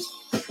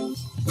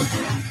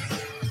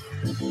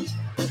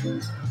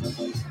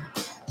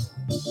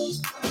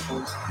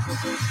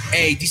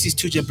 Hey, this is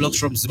 2J Blocks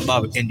from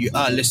Zimbabwe, and you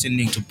are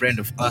listening to Brand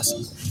of Us.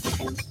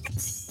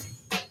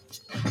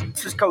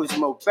 This is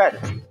Cosmo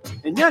Better,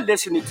 and you're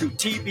listening to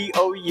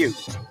TBOU.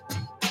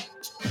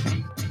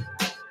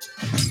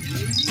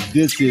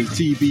 This is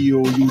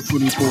TBOU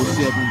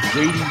 24/7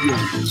 radio,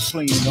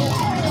 playing all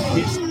the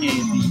hits and the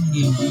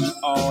indie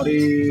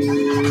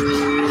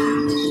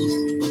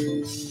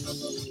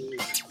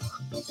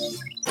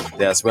artists.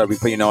 That's right, we're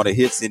playing all the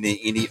hits and the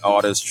indie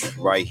artists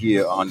right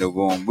here on the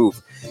Room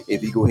Roof.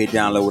 If you go ahead and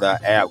download our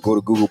app, go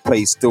to Google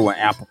Play Store and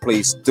Apple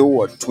Play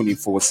Store,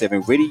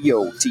 24/7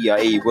 radio.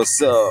 TIA,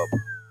 what's up?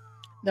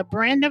 The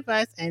Brand of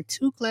Us and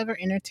Too Clever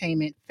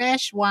Entertainment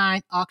Fesh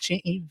Wine Auction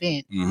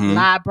Event. Mhm.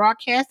 Live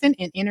broadcasting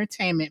and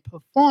entertainment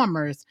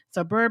performers.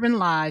 Suburban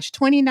Lodge,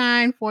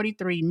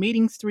 2943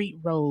 Meeting Street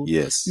Road.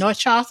 Yes. North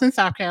Charleston,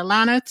 South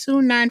Carolina,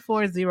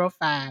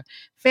 29405.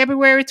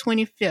 February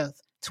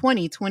 25th,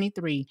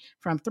 2023.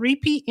 From 3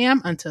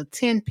 p.m. until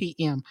 10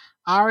 p.m.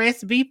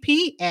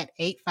 RSVP at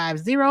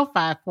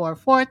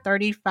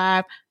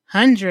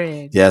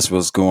 850-544-3500. That's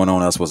what's going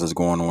on. That's what's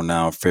going on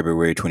now,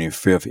 February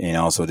 25th. And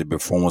also the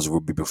performers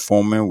will be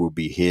performing. Will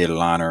be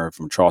headliner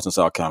from Charleston,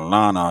 South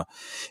Carolina.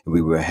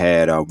 We will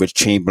had Rich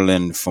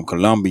Chamberlain from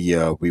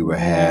Columbia. We will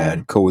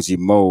had Cozy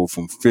Mo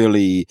from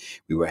Philly.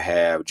 We will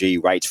have Jay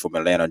Wright from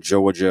Atlanta,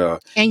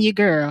 Georgia. And your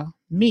girl,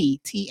 me,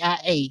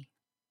 TIA.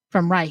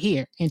 from right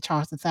here in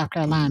Charleston, South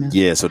Carolina.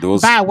 Yeah, so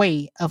those by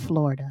way of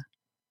Florida.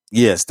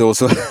 Yes,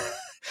 those are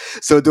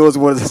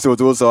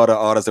those are the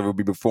artists that will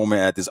be performing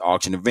at this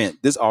auction event.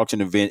 This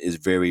auction event is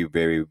very,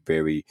 very,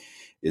 very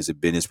is a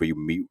business where you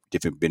meet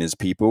different business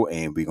people,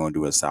 and we're gonna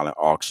do a silent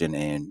auction,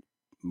 and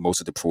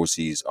most of the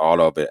proceeds, all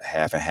of it,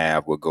 half and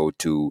half, will go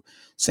to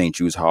St.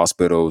 Jude's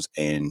Hospitals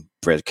and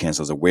breast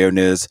cancer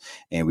awareness,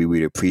 and we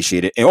really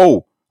appreciate it. And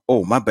oh,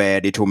 my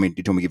bad. They told me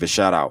to give a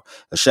shout out.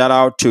 A shout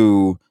out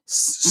to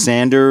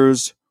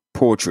Sanders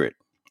Portrait.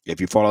 If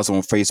you follow us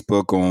on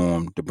Facebook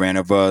on the Brand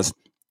of Us,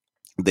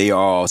 they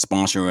are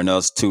sponsoring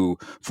us too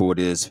for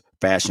this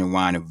fashion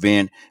wine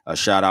event. A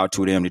shout out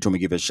to them. They told me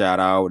to give a shout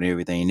out and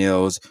everything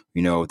else.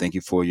 Thank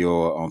you for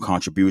your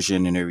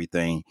contribution and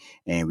everything,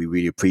 and we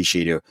really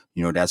appreciate it.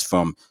 That's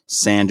from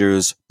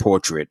Sanders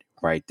Portrait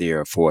right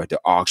there for the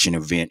auction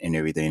event and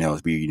everything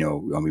else. We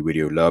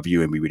really love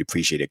you and we really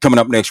appreciate it. Coming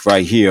up next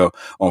right here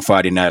on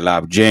Friday Night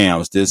Live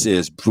Jams, this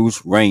is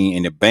Bruce Rain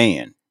and the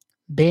band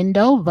Bend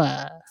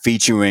Over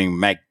featuring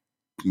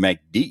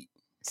MacD.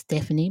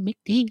 Stephanie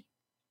McD.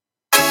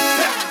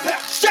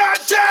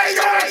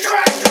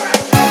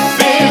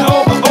 Bend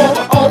over,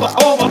 over, over,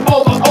 over,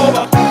 over,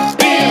 over.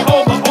 Bend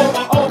over,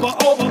 over, over,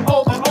 over,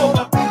 over,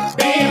 over.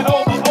 Bend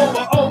over,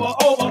 over, over,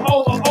 over,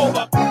 over,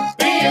 over.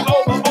 Bend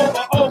over,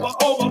 over, over,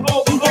 over,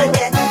 over. He got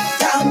that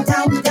dum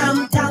dum dum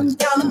dum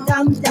dum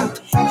dum dum.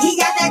 He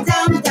got that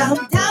dum dum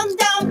dum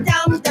dum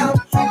dum dum.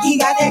 He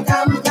got that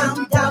dum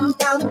dum dum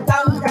dum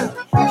dum dum.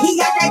 He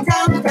got that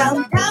dum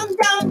dum dum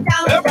dum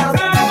dum. Every time I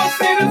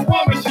see this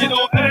woman, she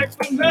don't ask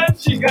for nothing.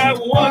 She got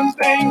one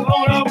thing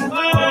on her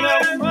mind.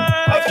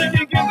 She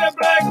can get that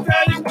black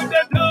stallion with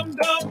that dum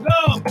dum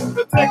dum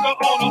to take her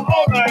on a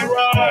all night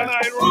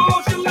ride.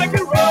 Ooh, she like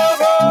it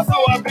raw, so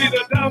I beat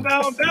her down,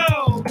 down,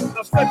 down. I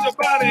stretch her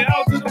body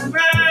out to the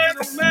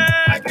max. I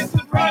get to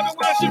driving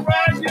while she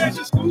rides, yeah,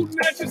 she scooting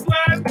and she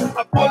sliding.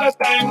 I pull that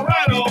thing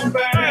right on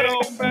back,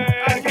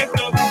 I get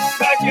the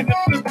backing and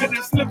flipping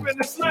and slipping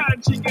and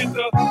sliding. She get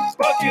the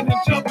bucking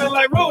and jumping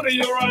like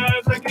rodeo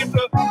rides. I get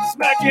the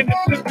smacking and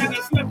flipping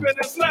and slipping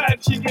and sliding.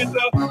 She get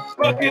the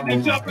bucking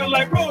and jumping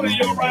like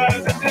rodeo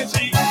rides. And then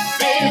she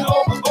bend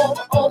over,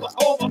 over, over,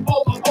 over,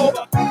 over,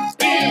 over.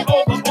 Bend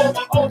over,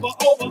 over, over,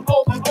 over,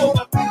 over,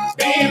 over.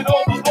 Bend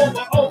over,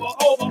 over, over,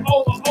 over,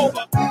 over,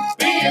 over.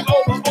 Bend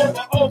over,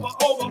 over, over,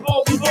 over,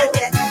 over. He got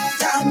that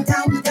dum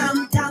dum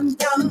dum dum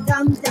dum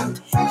dum dum.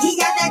 He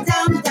got that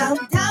dum dum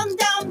dum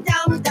dum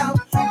dum dum.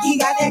 He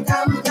got that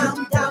dum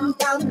dum dum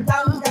dum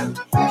dum dum.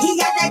 He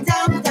got that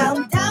dum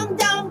dum dum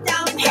dum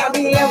dum. Have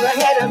you ever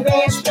had a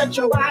man stretch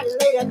your wide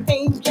leg and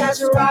think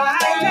just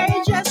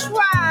right, just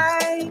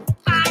right?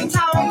 I ain't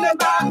talking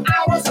about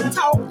hours, I'm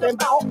talking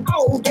about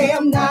all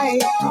damn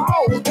night,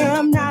 all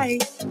damn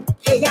night.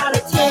 He got a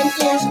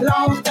 10-inch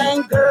long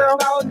thing, girl,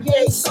 oh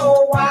yeah,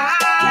 so wide,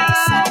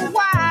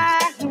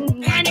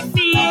 and it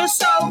feels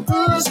so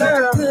good,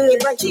 girl.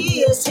 It brings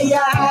tears to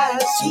your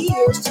eyes,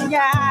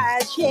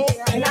 yeah.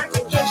 And I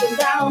can get you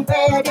down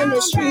bad in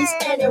the streets,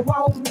 and it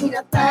won't mean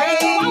a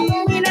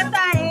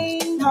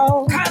thing,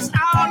 no. 'Cause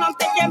all I'm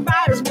thinking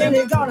about is when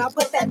it's gonna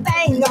put that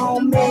thing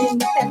on me,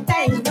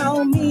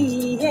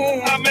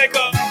 yeah. I make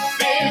a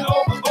bend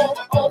over,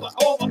 over, over,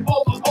 over,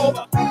 over,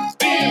 over.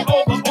 Bend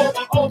over,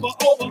 over, over,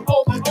 over,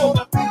 over,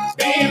 over.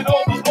 Bend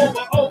over,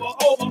 over, over,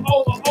 over,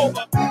 over,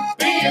 over.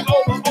 Bend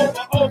over,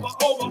 over, over,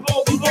 over,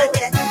 over. He got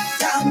that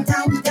dum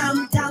dum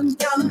dum dum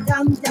dum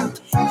dum dum.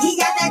 He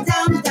got that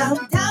dum dum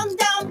dum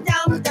dum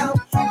dum dum.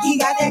 He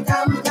got that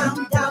dum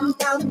dum dum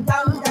dum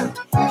dum dum.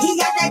 He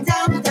got that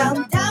dum dum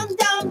dum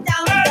dum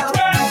dum. I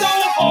tried so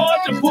hard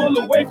to pull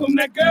away from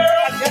that girl. I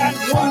got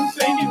one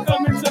thing is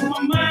coming to my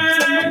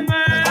mind.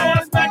 How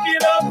I stack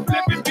it up,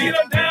 flip it, beat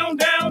her down,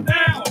 down,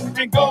 down,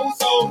 and go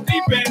so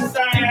deep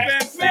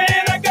inside.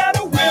 Man, I got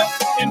a whip.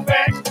 In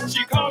fact,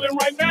 she calling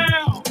right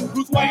now.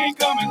 Bruce Wayne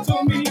coming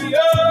to me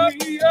up.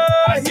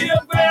 I hear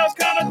bells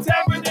kind of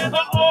tapping and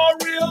her all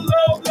real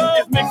low.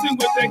 It's mixing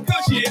with that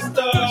cushy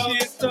stuff.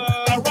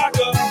 I rock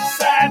her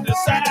side to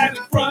side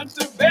and front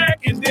to back,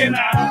 and then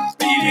I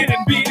beat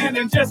it,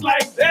 and just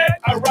like that,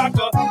 I rock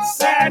her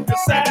side to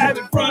side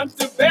and front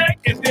to back,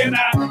 and then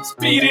I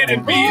speed it,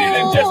 and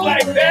just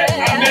like that,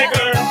 I make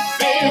her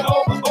bend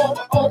over,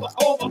 over, over,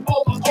 over, over,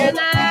 over. Bend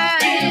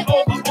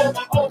over,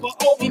 over, over,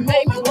 over, he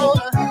make me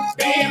wanna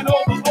bend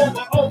over,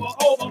 over, over,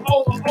 over, over,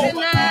 over. Bend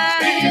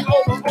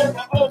over,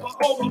 over, over,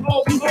 over,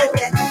 over. He got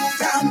that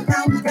dum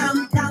dum dum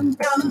dum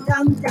dum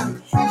dum dum.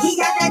 He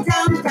got that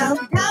dum dum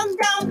dum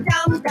dum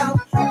dum dum.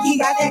 He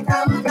got that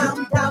dum dum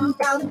dum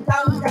dum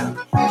dum dum.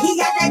 He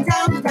got that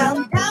dum dum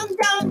dum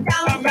dum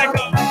dum. I make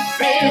her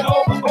bend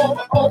over,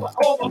 over, over,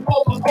 over, over,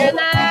 over. Bend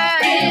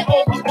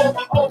over,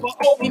 over, over,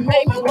 over. He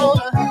make me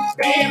wanna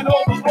bend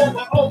over,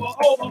 over, over,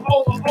 over, over,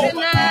 over. Bend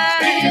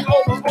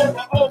over,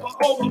 over, over,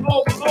 over,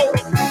 over,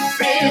 over.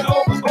 Bend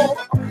over,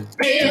 over,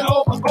 bend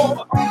over,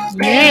 over.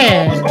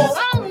 Yes,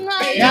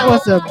 that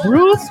was a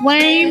Bruce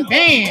Wayne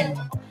band.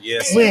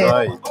 Yes, with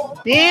right.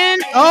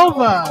 Bend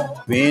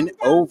over. Bend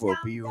over,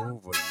 be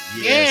over.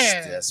 Yes,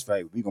 Yeah. that's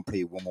right. We're gonna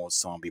play one more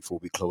song before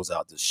we close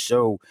out the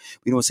show.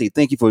 We want to say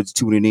thank you for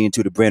tuning in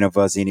to the Brand of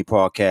Us Any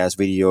Podcast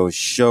video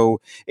show.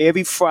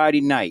 Every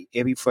Friday night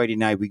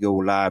we go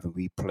live and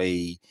we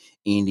play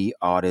indie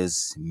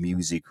artists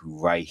music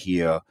right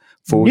here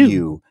for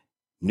you.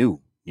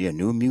 New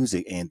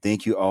music. And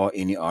thank you all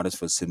indie artists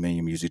for submitting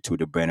your music to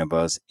the Brand of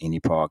Us Any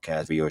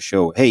Podcast video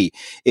show. Hey,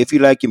 if you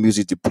like your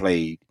music to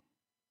play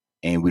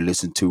and we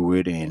listen to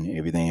it and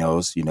everything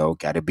else,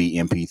 got to be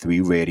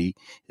MP3 ready.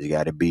 It's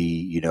got to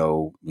be,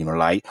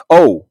 like,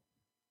 oh,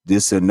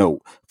 this a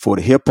note for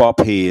the hip hop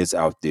heads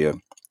out there.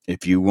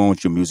 If you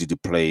want your music to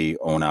play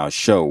on our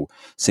show,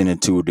 send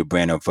it to the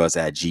brand of us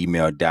at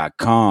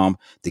gmail.com,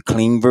 the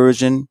clean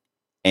version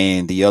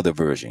and the other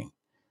version.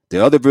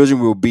 The other version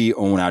will be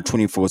on our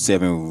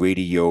 24/7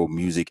 radio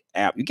music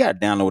app. You got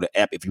to download the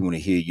app if you want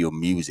to hear your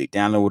music.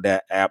 Download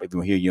that app if you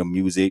want to hear your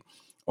music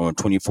on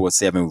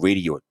 24/7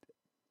 radio.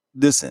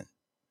 Listen,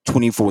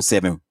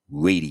 24/7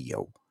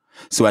 radio.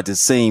 So at the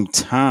same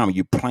time,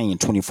 you're playing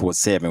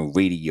 24/7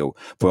 radio.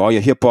 For all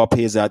your hip hop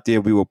heads out there,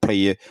 we will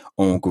play it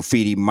on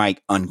Graffiti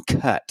Mic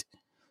Uncut.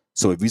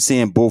 So if you're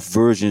seeing both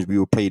versions, we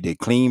will play the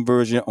clean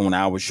version on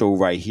our show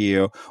right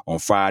here on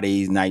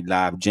Fridays night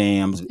live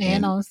jams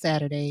and on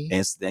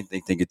Saturdays. And they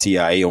think of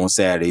TIA on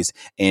Saturdays,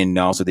 and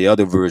also the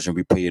other version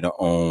we play it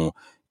on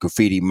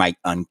Graffiti Mic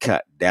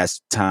Uncut. That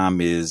time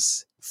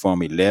is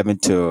from 11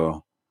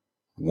 to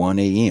 1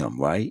 a.m.,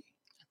 right?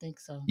 I think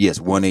so. Yes,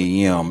 1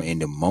 a.m. in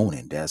the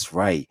morning. That's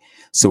right.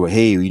 So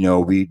hey,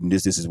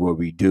 this is what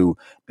we do.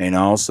 And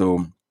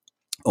also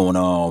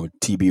on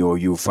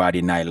TBOU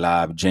Friday Night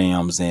Live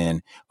Jams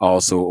and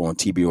also on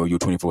TBOU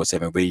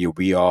 24/7 Radio,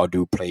 we all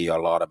do play a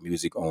lot of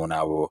music on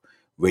our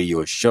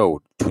radio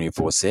show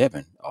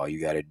 24/7. All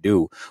you got to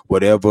do,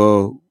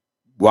 whatever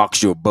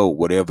rocks your boat,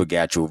 whatever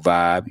got your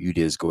vibe, you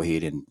just go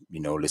ahead and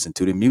listen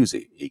to the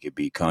music. It could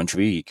be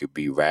country, it could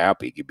be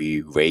rap, it could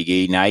be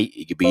reggae night,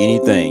 it could be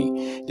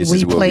anything. This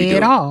is what we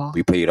do.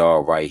 We play it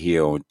all right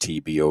here on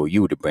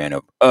TBOU, the brand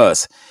of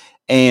us.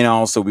 And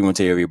also we want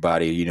to tell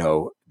everybody,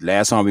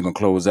 last song we're gonna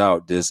close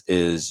out. This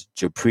is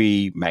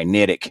Japri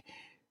Magnetic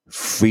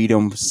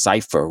Freedom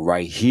Cypher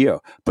right here.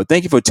 But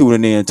thank you for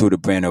tuning in to the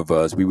brand of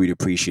us. We really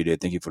appreciate it.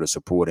 Thank you for the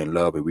support and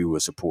love, and we will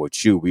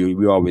support you.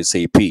 We always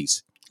say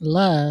peace,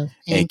 love,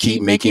 and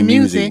keep making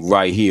music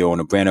right here on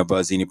the Brand of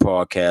Us Any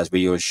Podcast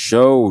video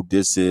show.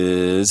 This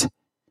is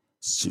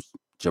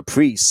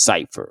Japri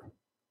Cypher.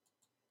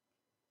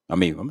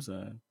 I'm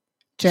sorry.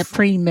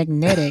 Japri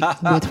Magnetic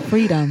with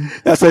Freedom.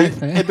 That's right.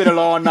 It's been a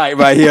long night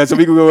right here, so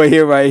we can go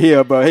right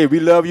here. But hey, we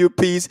love you.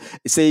 Peace.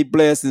 Stay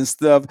blessed and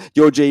stuff.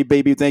 Yo, J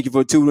Baby, thank you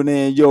for tuning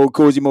in. Yo,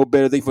 Cozy Mo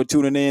Better, thank you for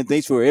tuning in.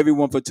 Thanks for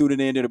everyone for tuning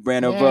in to the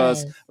Brand of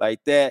Us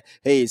like that.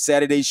 Hey,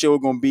 Saturday show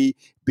gonna be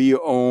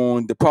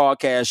on the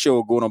podcast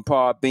show. Go on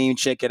Podbean,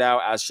 check it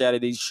out. Our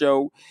Saturday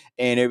show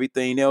and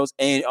everything else.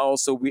 And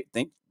also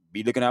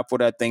be looking out for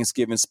that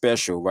Thanksgiving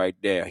special right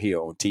there here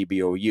on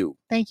TBOU.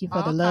 Thank you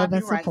for the love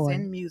and support.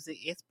 And music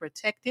is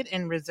protected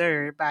and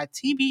reserved by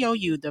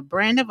TBOU, the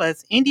Brand of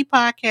Us Indie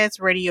Podcast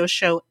Radio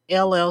Show,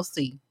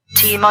 LLC.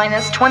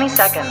 T-minus 20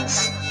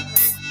 seconds.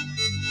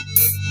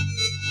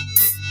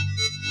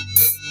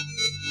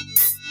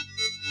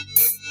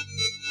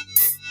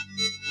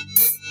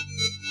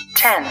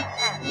 10,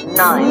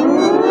 9,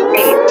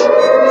 8,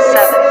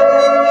 7,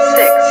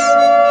 6,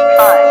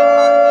 5,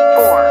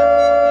 4,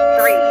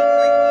 3,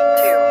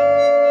 2,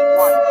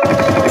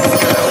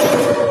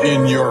 1.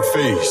 In your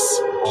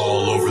face,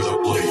 all over the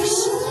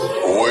place.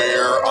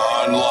 We're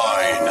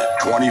online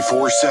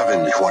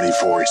 24/7.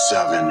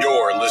 24/7.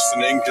 You're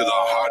listening to the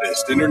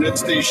hottest internet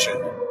station.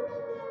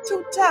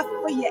 Too tough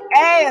for your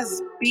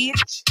ass,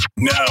 bitch.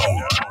 Now,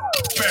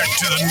 back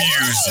to the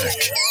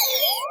music.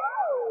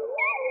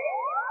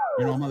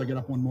 Mother got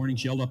up one morning,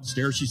 she yelled up the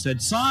stairs. She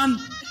said, "Son,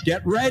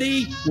 get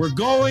ready. We're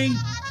going.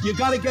 You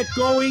got to get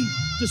going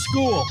to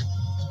school."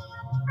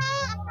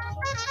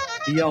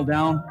 He yelled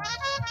down,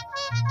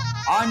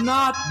 "I'm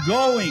not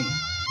going.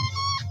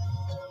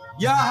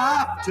 You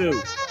have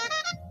to.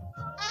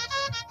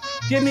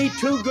 Give me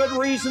 2 good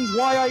reasons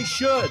why I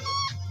should."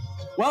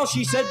 Well,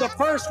 she said, "The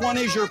first one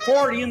is you're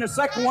 40 and the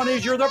second one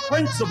is you're the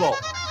principal."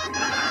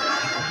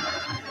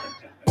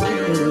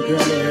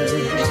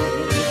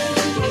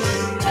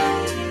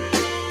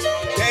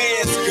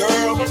 Dance,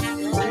 girl.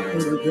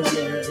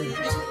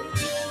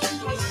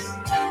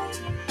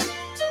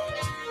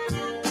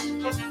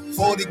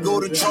 40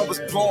 golden trumpets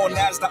blowing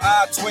as the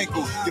eye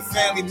twinkle. Your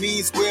family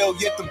means well,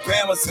 yet the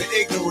balance are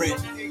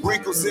ignorant.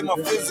 Wrinkles in my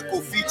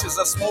physical features,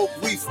 I smoke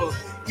reefer.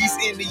 East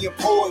Indian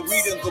poet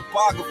reading the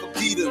Bhagavad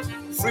Gita.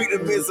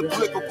 Freedom is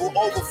applicable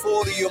over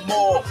 40 or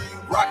more.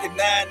 Rockin'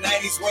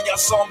 990s when y'all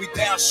saw me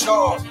down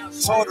Shaw.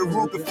 Taught the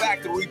Ruben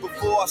factory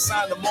before I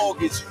signed the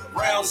mortgage.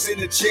 Rounds in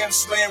the gym,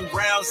 slam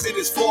rounds in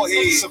his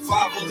forehead.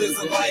 Survival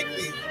isn't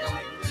likely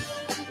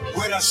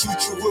when I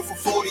shoot you with a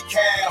 40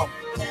 cal.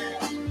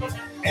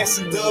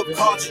 S&W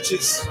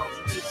cartridges.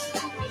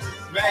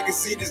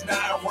 Magazine is 9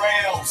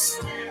 rounds.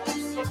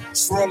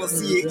 Swirl a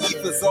sea of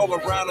ethers all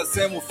around us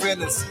and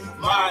within us.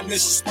 My initial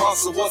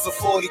sponsor was a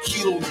 40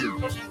 kilo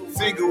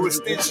finger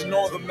extension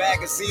on the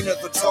magazine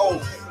of the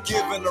toe.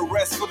 Giving a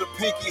rest for the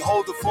pinky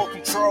holder for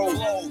control.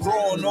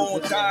 Growing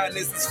on, dying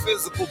is his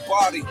physical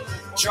body.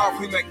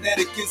 Sharply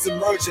magnetic is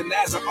emerging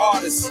as an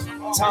artist.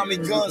 Tommy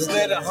guns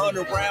led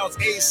 100 rounds,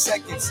 8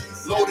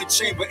 seconds. Loaded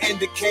chamber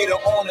indicator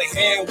on a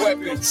hand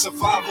weapon.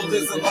 Survival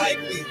isn't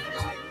likely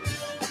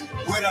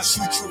when I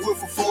shoot you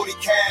with a 40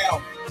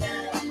 cal.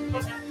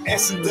 And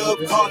some dub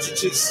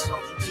cartridges.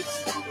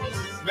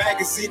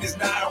 Magazine is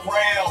 9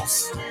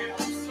 rounds.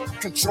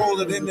 Control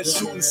it in the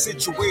shooting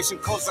situation,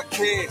 cause I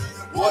care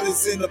what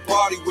is in the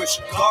body, which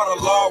God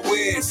Allah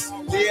wears.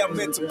 Yeah, I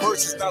meant to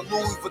purchase, not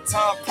Louis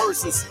Vuitton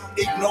purses.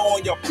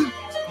 Ignoring your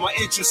my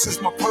interest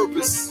is my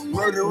purpose.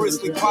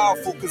 Murderously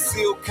powerful,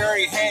 concealed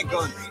carry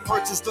handgun.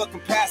 Purchase the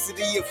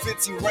capacity of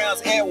 50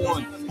 rounds and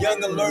one.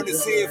 Young and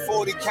learners here,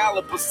 40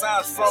 caliber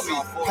signs from me.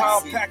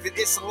 Compacted,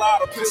 it's a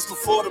lot of pistol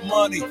for the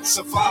money.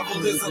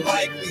 Survival isn't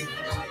likely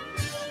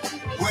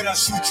when I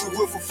shoot you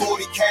with a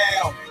 40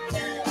 cal.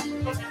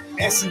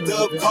 And some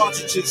dub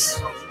cartridges.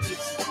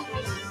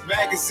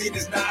 Magazine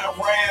is 9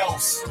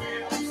 rounds.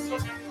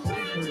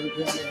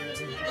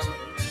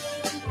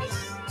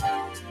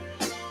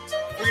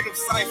 Freedom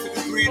Cypher,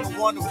 degree in the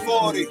 1 to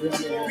 40.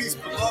 Peace,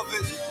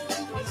 beloved.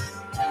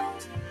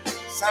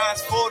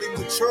 Science 40,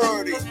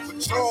 maturity.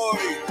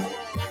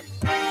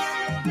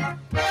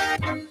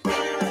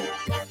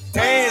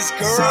 Dance,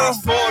 girl.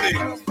 Science 40.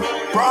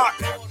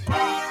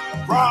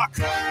 Rock.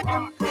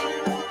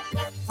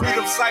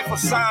 Freedom Cypher,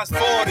 Science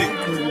 40.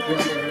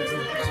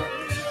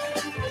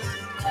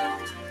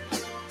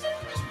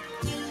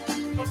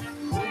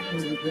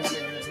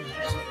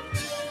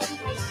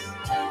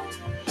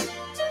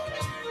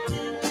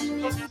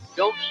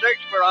 Don't search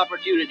for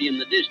opportunity in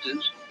the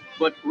distance,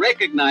 but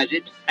recognize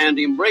it and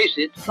embrace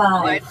it.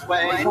 5,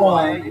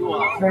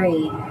 4,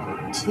 3,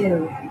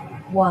 2,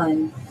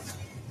 1.